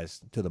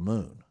guys to the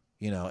moon.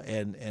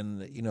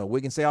 And we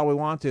can say all we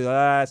want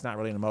to, it's not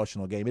really an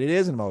emotional game, but it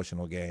is an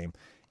emotional game.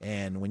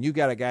 And when you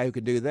got a guy who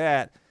can do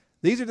that,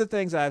 these are the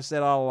things I've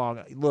said all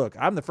along. Look,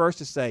 I'm the first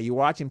to say, you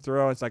watch him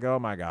throw, it's like, oh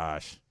my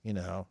gosh,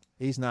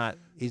 he's not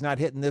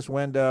hitting this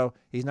window.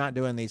 He's not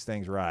doing these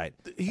things right.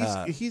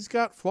 He's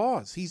got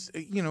flaws.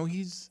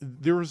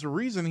 There was a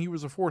reason he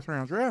was a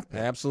 4th-round draft pick.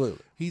 Absolutely.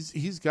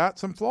 He's got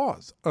some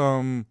flaws.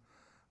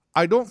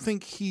 I don't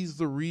think he's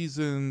the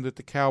reason that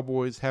the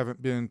Cowboys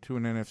haven't been to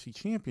an NFC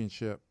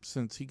Championship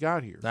since he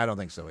got here. I don't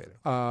think so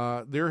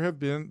either. There have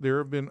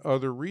been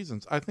other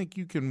reasons. I think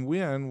you can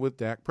win with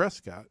Dak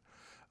Prescott.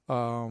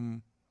 Are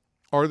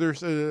there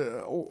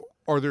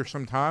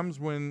some times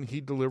when he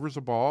delivers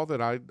a ball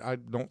that I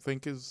don't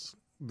think is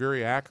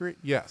very accurate?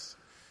 Yes,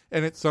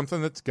 and it's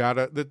something that's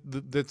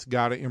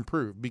gotta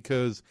improve,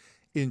 because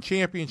in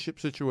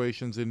championship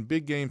situations, in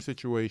big game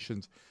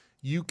situations,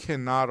 you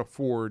cannot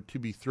afford to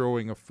be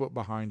throwing a foot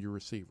behind your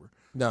receiver.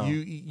 No,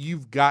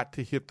 you've got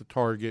to hit the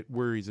target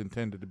where he's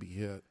intended to be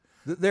hit.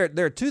 There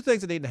are two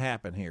things that need to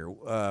happen here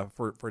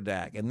for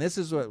Dak, and this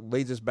is what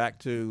leads us back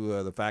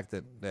to the fact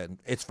that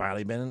it's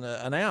finally been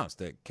announced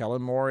that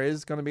Kellen Moore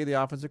is going to be the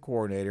offensive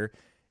coordinator.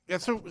 Yeah,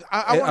 so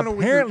I want to know.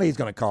 Apparently, he's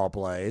going to call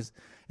plays,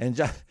 and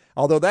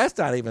although that's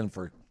not even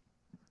for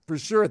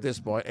sure at this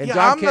point. And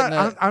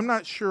yeah, I'm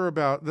not sure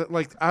about that.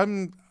 Like,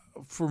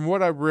 from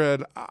what I've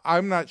read,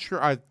 I'm not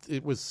sure.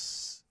 It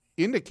was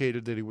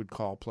indicated that he would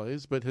call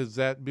plays, but has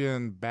that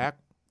been back?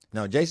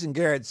 No, Jason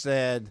Garrett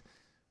said,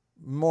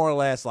 more or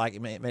less, like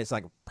it's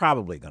like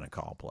probably going to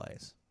call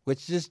plays,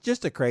 which is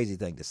just a crazy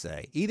thing to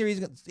say. Either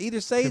he's going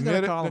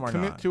to call them or not.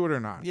 Commit to it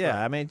or not. Yeah,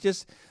 right. I mean,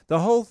 just the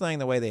whole thing,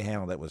 the way they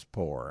handled it was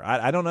poor.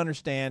 I don't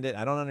understand it.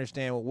 I don't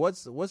understand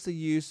what's the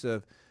use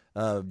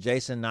of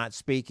Jason not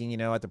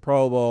speaking, at the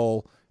Pro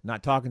Bowl,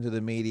 not talking to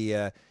the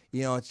media.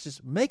 It's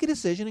just make a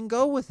decision and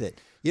go with it.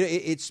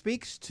 It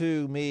speaks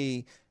to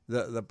me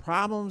the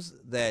problems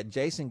that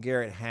Jason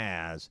Garrett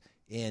has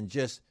in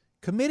just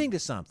committing to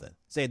something,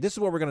 saying this is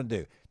what we're going to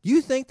do. Do you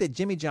think that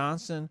Jimmy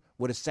Johnson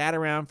would have sat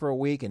around for a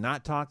week and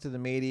not talked to the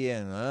media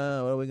and,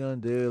 what are we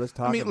going to do? Let's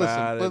talk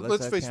about it.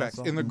 Let's face facts.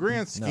 In the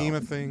grand scheme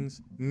of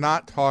things,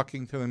 not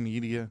talking to the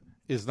media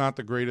is not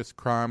the greatest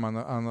crime on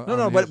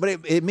the. But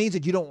it means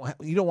that you don't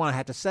want to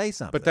have to say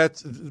something. But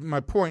that's my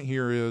point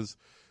here is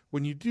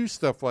when you do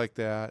stuff like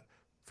that,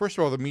 first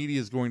of all, the media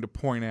is going to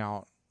point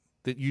out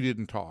that you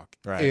didn't talk,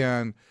 right?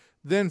 And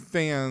then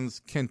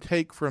fans can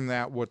take from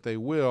that what they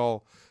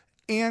will.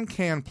 And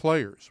can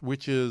players,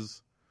 which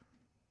is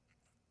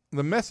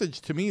the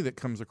message to me that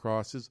comes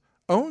across is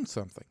own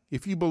something.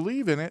 If you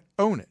believe in it,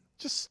 own it.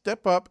 just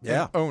step up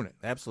and own it.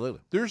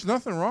 Absolutely. There's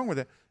nothing wrong with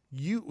that.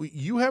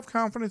 You have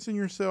confidence in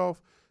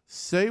yourself.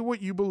 Say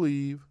what you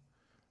believe.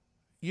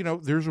 You know,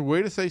 there's a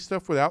way to say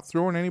stuff without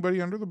throwing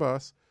anybody under the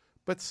bus,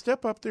 but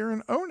step up there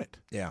and own it.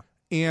 Yeah.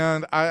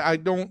 And I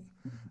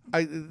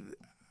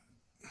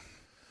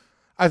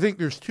think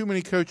there's too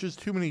many coaches,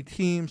 too many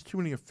teams, too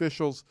many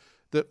officials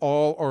that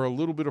all are a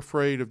little bit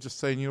afraid of just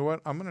saying, you know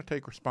what, I'm going to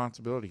take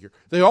responsibility here.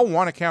 They all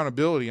want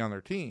accountability on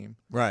their team.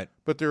 Right.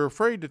 But they're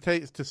afraid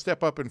to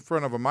step up in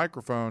front of a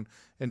microphone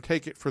and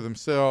take it for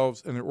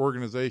themselves and their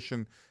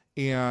organization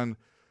and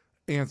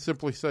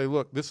simply say,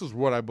 look, this is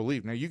what I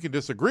believe. Now, you can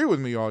disagree with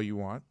me all you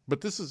want,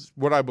 but this is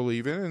what I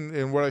believe in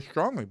and what I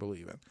strongly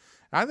believe in.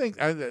 I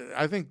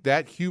think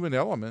that human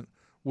element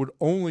would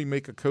only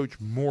make a coach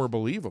more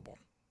believable.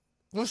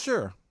 Well,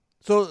 sure.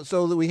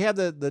 So we have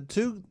the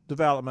two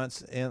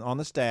developments on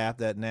the staff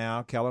that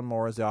now Kellen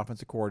Moore is the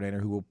offensive coordinator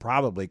who will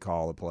probably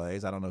call the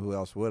plays. I don't know who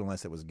else would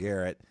unless it was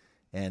Garrett.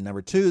 And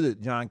number two,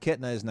 that John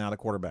Kitna is now the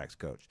quarterback's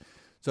coach.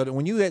 So that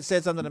when you had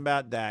said something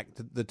about Dak,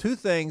 the two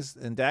things,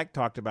 and Dak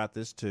talked about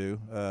this too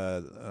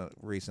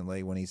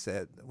recently when he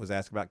was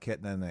asked about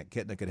Kitna and that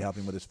Kitna could help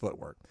him with his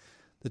footwork.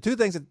 The two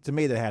things that, to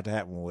me, that have to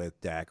happen with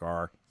Dak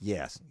are,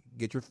 yes,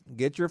 get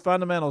your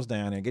fundamentals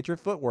down and get your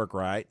footwork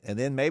right, and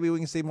then maybe we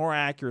can see more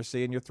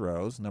accuracy in your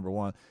throws, number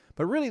one.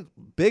 But really,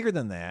 bigger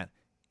than that,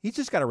 he's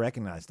just got to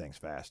recognize things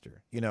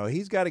faster. You know,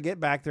 he's got to get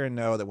back there and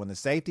know that when the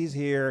safety's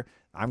here,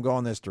 I'm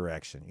going this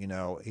direction. You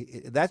know,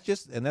 that's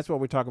what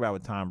we talk about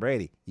with Tom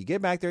Brady. You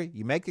get back there,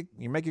 you make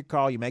your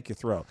call, you make your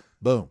throw,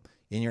 boom,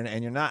 and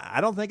you're not.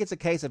 I don't think it's a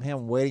case of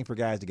him waiting for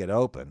guys to get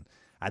open.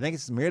 I think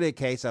it's merely a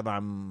case of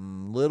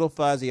I'm a little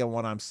fuzzy on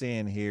what I'm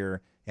seeing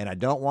here, and I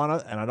don't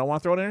want to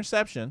throw an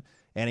interception,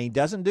 and he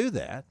doesn't do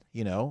that.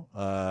 You know,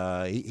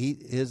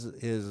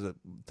 his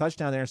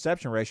touchdown to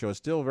interception ratio is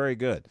still very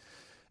good.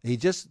 He's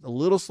just a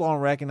little slow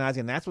in recognizing,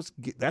 and that's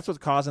what's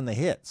causing the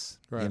hits.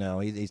 Right. You know,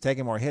 he's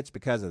taking more hits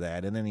because of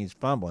that, and then he's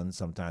fumbling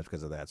sometimes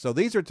because of that. So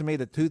these are, to me,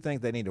 the two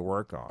things they need to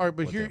work on. All right,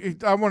 but here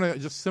I want to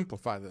just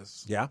simplify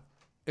this. Yeah,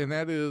 and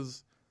that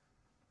is,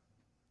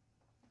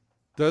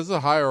 does the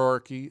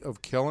hierarchy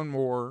of Kellen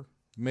Moore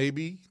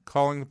maybe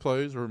calling the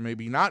plays or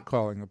maybe not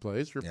calling the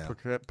plays, or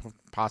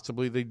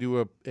possibly they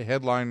do a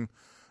headline,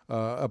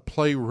 a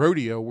play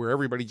rodeo where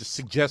everybody just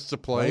suggests a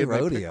play and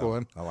rodeo. They pick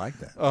one. I like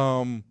that.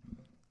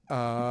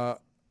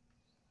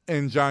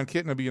 And John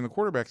Kitna being the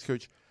quarterback's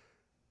coach,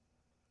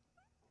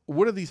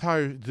 what are these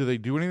hires? Do they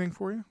do anything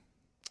for you?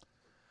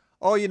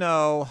 Oh, you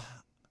know,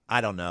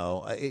 I don't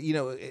know. You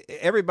know,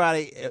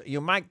 everybody. You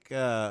know, Mike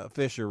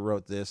Fisher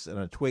wrote this in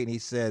a tweet, and he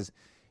says,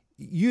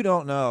 "You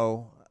don't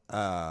know."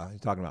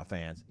 He's talking about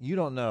fans. You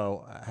don't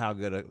know how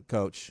good a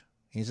coach.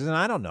 He says, and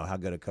I don't know how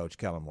good a coach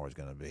Kellen Moore is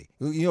going to be.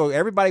 You know,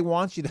 everybody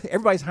wants you to.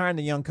 Everybody's hiring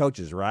the young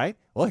coaches, right?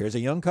 Well, here's a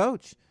young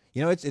coach.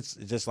 You know, it's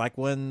just like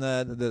when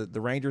the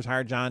Rangers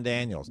hired John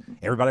Daniels.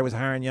 Everybody was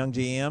hiring young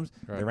GMs.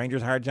 Right. The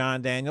Rangers hired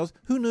John Daniels.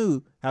 Who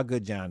knew how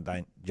good John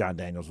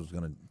Daniels was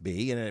going to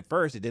be? And at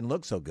first, it didn't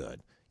look so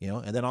good. You know,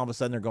 and then all of a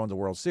sudden, they're going to the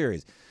World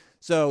Series.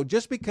 So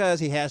just because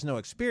he has no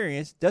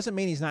experience doesn't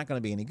mean he's not going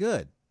to be any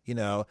good. You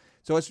know,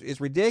 so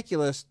it's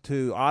ridiculous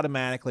to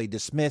automatically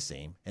dismiss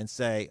him and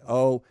say,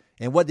 oh,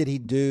 and what did he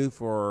do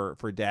for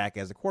Dak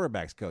as a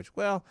quarterback's coach?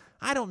 Well,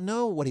 I don't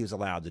know what he was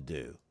allowed to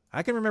do.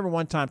 I can remember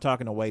one time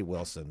talking to Wade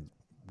Wilson,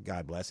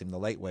 God bless him, the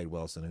late Wade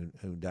Wilson,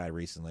 who died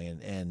recently,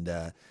 and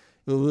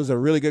he was a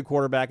really good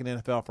quarterback in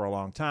the NFL for a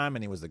long time,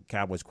 and he was the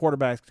Cowboys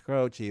quarterback's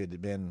coach. He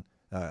had been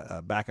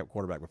a backup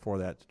quarterback before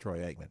that to Troy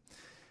Aikman.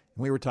 And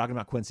we were talking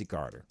about Quincy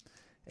Carter,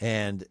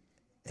 and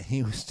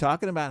he was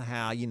talking about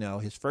how, you know,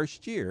 his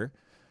first year,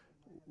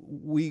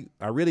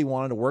 I really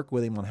wanted to work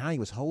with him on how he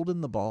was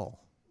holding the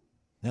ball.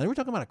 Now, they were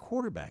talking about a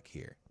quarterback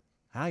here.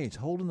 How he's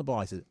holding the ball.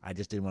 I said, I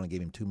just didn't want to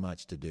give him too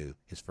much to do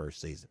his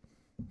first season.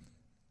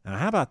 Now,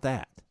 how about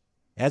that?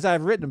 As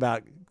I've written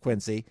about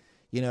Quincy,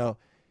 you know,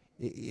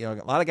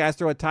 a lot of guys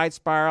throw a tight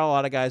spiral, a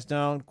lot of guys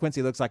don't.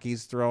 Quincy looks like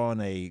he's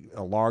throwing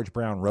a large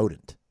brown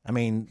rodent. I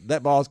mean,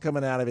 that ball's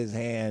coming out of his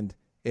hand,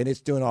 and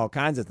it's doing all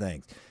kinds of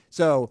things.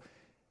 So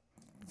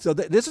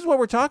this is what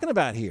we're talking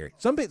about here.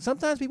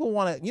 Sometimes people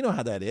want to, you know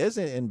how that is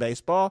in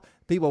baseball.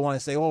 People want to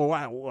say, "Oh,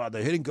 wow,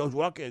 the hitting coach,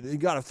 you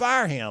got to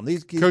fire him."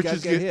 These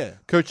guys get hit.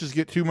 Coaches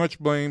get too much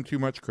blame, too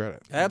much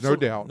credit.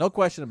 Absolutely, no doubt, no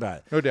question about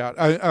it. No doubt.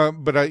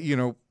 But you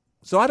know.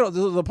 So I don't.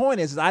 The point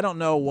is I don't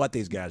know what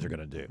these guys are going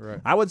to do. Right.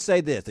 I would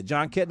say this: that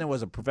John Kitna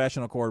was a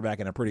professional quarterback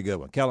and a pretty good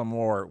one. Kellen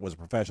Moore was a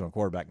professional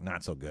quarterback,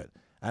 not so good.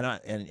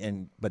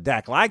 But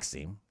Dak likes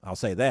him. I'll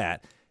say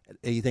that.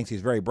 He thinks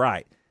he's very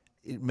bright.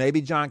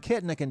 Maybe John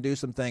Kitna can do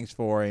some things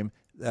for him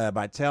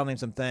by telling him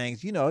some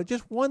things. You know,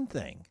 just one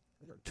thing,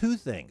 two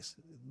things.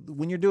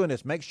 When you're doing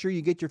this, make sure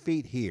you get your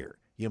feet here.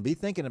 You know, be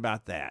thinking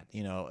about that.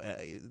 You know,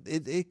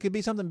 it could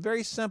be something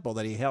very simple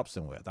that he helps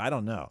him with. I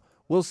don't know.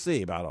 We'll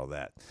see about all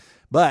that.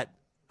 But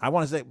I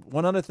want to say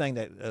one other thing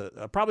that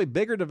a probably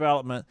bigger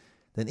development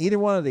than either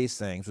one of these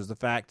things was the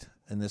fact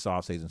in this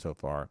offseason so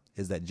far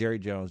is that Jerry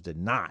Jones did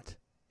not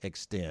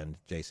extend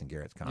Jason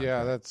Garrett's contract.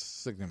 Yeah, that's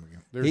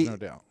significant. There's no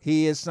doubt.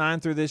 He is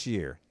signed through this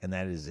year, and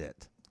that is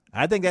it.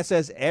 I think that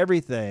says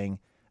everything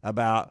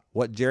about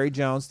what Jerry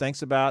Jones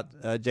thinks about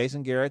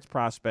Jason Garrett's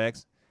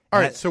prospects. All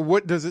right, so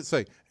what does it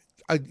say?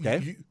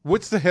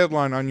 What's the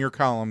headline on your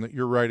column that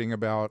you're writing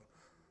about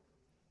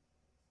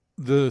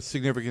the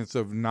significance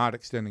of not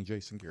extending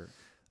Jason Garrett?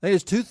 I think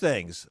there's two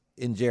things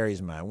in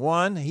Jerry's mind.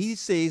 One, he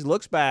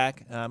looks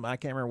back. I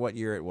can't remember what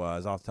year it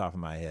was off the top of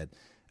my head.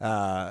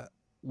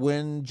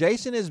 When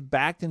Jason is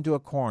backed into a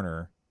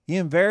corner, he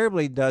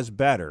invariably does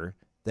better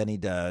than he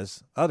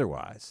does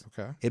otherwise.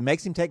 Okay. It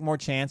makes him take more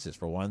chances,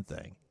 for one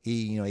thing.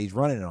 He's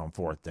running it on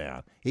fourth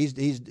down. He's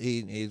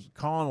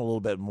calling a little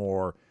bit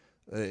more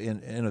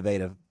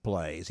innovative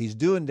plays. He's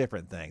doing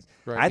different things.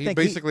 Right. He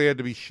basically had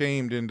to be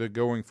shamed into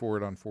going for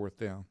it on fourth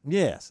down.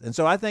 Yes, and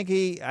so I think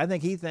he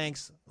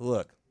thinks,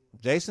 look,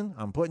 Jason,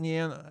 I'm putting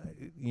you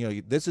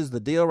in. This is the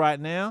deal right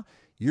now.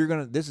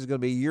 This is gonna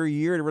be your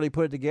year to really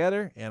put it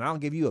together, and I'll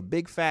give you a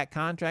big fat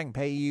contract and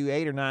pay you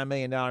 $8 or $9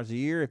 million a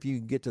year if you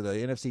get to the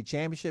NFC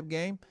Championship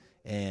game,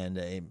 and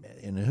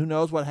who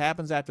knows what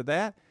happens after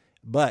that,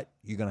 but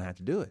you're gonna have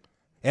to do it.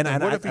 And I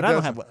don't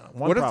have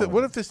one problem.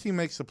 What if this team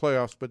makes the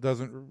playoffs but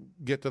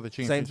doesn't get to the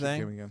championship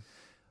game again?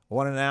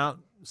 1 and out,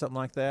 something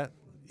like that.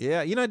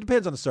 Yeah, it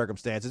depends on the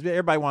circumstances.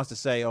 Everybody wants to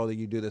say, "Oh,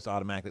 you do this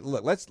automatically."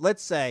 Look,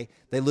 let's say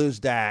they lose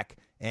Dak,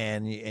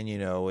 and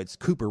it's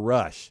Cooper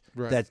Rush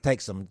that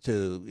takes them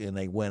and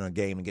they win a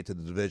game and get to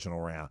the divisional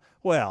round.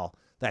 Well,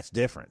 that's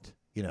different.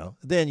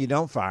 Then you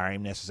don't fire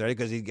him necessarily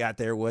because he got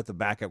there with a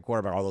backup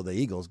quarterback, although the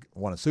Eagles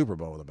won a Super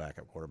Bowl with a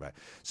backup quarterback.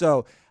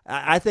 So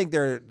I think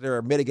there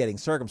are mitigating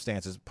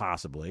circumstances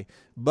possibly,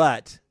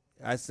 but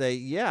I say,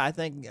 yeah, I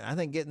think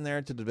getting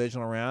there to the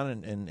divisional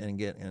round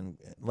and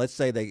let's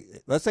say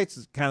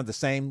it's kind of the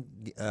same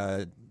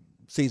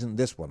season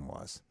this one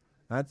was.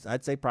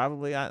 I'd say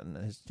probably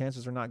his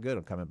chances are not good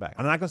of coming back.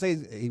 I'm not going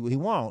to say he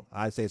won't.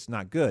 I'd say it's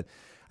not good.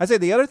 I'd say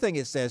the other thing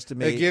it says to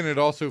me. Again, it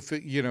also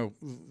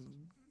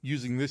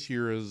using this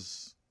year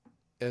as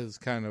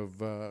kind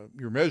of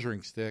your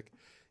measuring stick,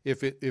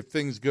 if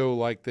things go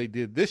like they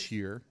did this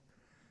year,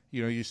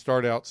 you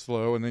start out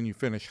slow and then you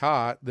finish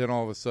hot, then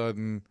all of a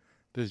sudden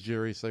does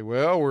Jerry say,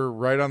 well, we're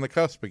right on the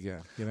cusp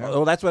again?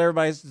 Well, that's what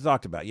everybody's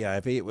talked about.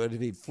 Yeah, if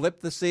he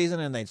flipped the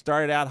season and they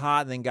started out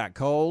hot and then got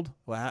cold,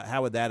 well,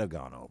 how would that have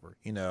gone over?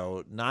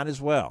 Not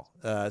as well.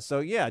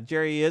 So yeah,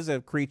 Jerry is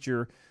a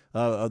creature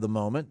of the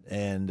moment,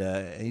 and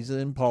he's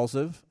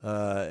impulsive,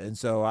 and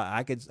so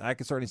I could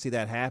certainly see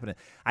that happening.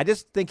 I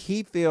just think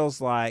he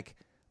feels like,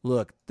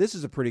 look, this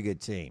is a pretty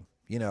good team.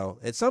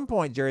 At some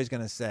point Jerry's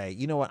going to say,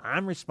 you know what,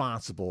 I'm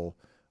responsible.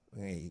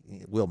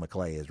 Will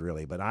McClay is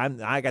really, but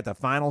I got the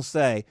final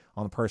say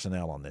on the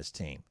personnel on this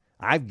team.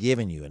 I've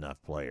given you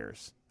enough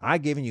players.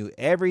 I've given you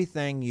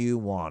everything you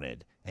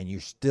wanted, and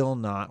you're still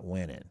not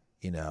winning.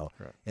 Right.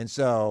 And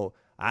so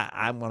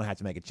I'm going to have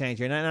to make a change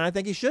here, and I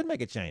think he should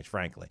make a change.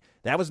 Frankly,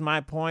 that was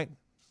my point.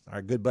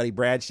 Our good buddy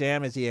Brad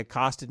Sham, as he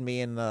accosted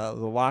me in the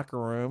locker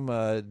room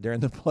during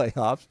the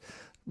playoffs,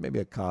 maybe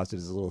accosted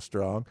is a little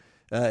strong,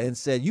 and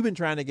said, "You've been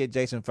trying to get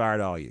Jason fired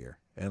all year."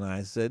 And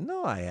I said,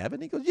 "No, I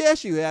haven't." He goes,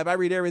 "Yes, you have. I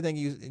read everything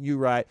you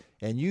write,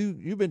 and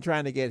you've been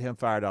trying to get him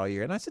fired all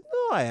year." And I said,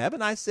 "No, I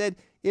haven't." I said,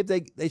 if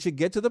they should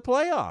get to the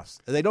playoffs.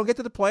 If they don't get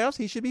to the playoffs,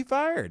 he should be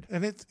fired.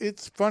 And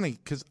it's funny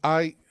because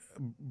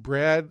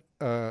Brad,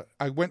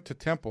 I went to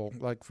Temple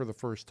for the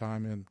first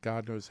time in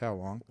God knows how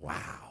long.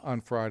 Wow! On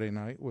Friday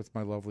night with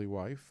my lovely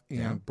wife,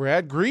 and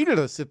Brad greeted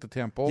us at the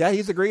Temple. Yeah,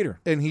 he's a greeter,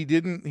 and he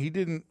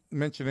didn't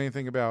mention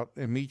anything about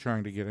me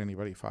trying to get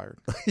anybody fired.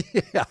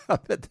 Yeah, I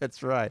bet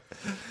that's right.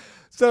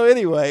 So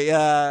anyway,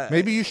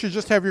 maybe you should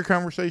just have your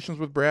conversations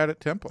with Brad at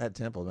Temple. At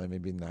Temple, maybe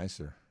be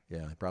nicer.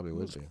 Yeah, it probably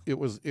would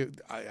be.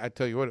 I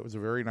tell you what, it was a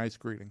very nice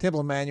greeting. Temple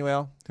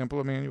Emmanuel.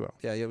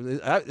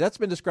 Yeah, that's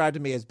been described to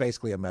me as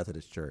basically a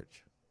Methodist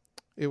church.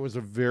 It was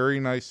a very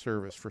nice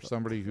service for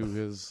somebody who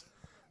has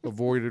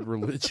avoided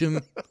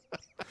religion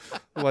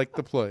like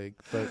the plague.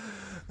 But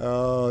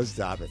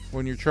stop it!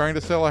 When you're trying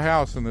to sell a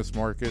house in this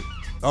market,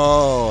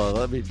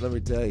 let me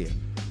tell you.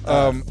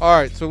 All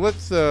right, so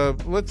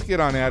let's get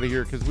on out of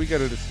here because we got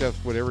to discuss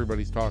what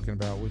everybody's talking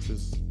about, which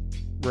is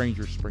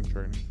Rangers spring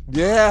training.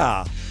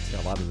 Yeah,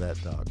 got a lot of that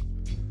talk.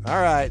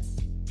 All right.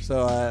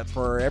 So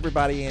for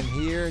everybody in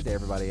here, to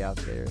everybody out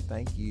there,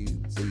 thank you.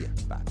 See ya.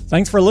 Bye.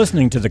 Thanks for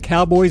listening to the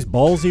Cowboys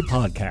Ballsy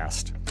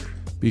podcast.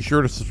 Be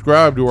sure to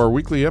subscribe to our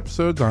weekly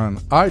episodes on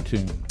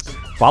iTunes.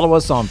 Follow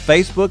us on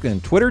Facebook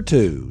and Twitter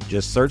too.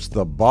 Just search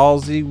the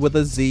Ballsy with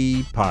a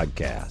Z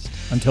podcast.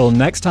 Until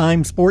next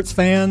time, sports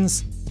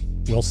fans,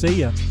 we'll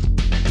see ya.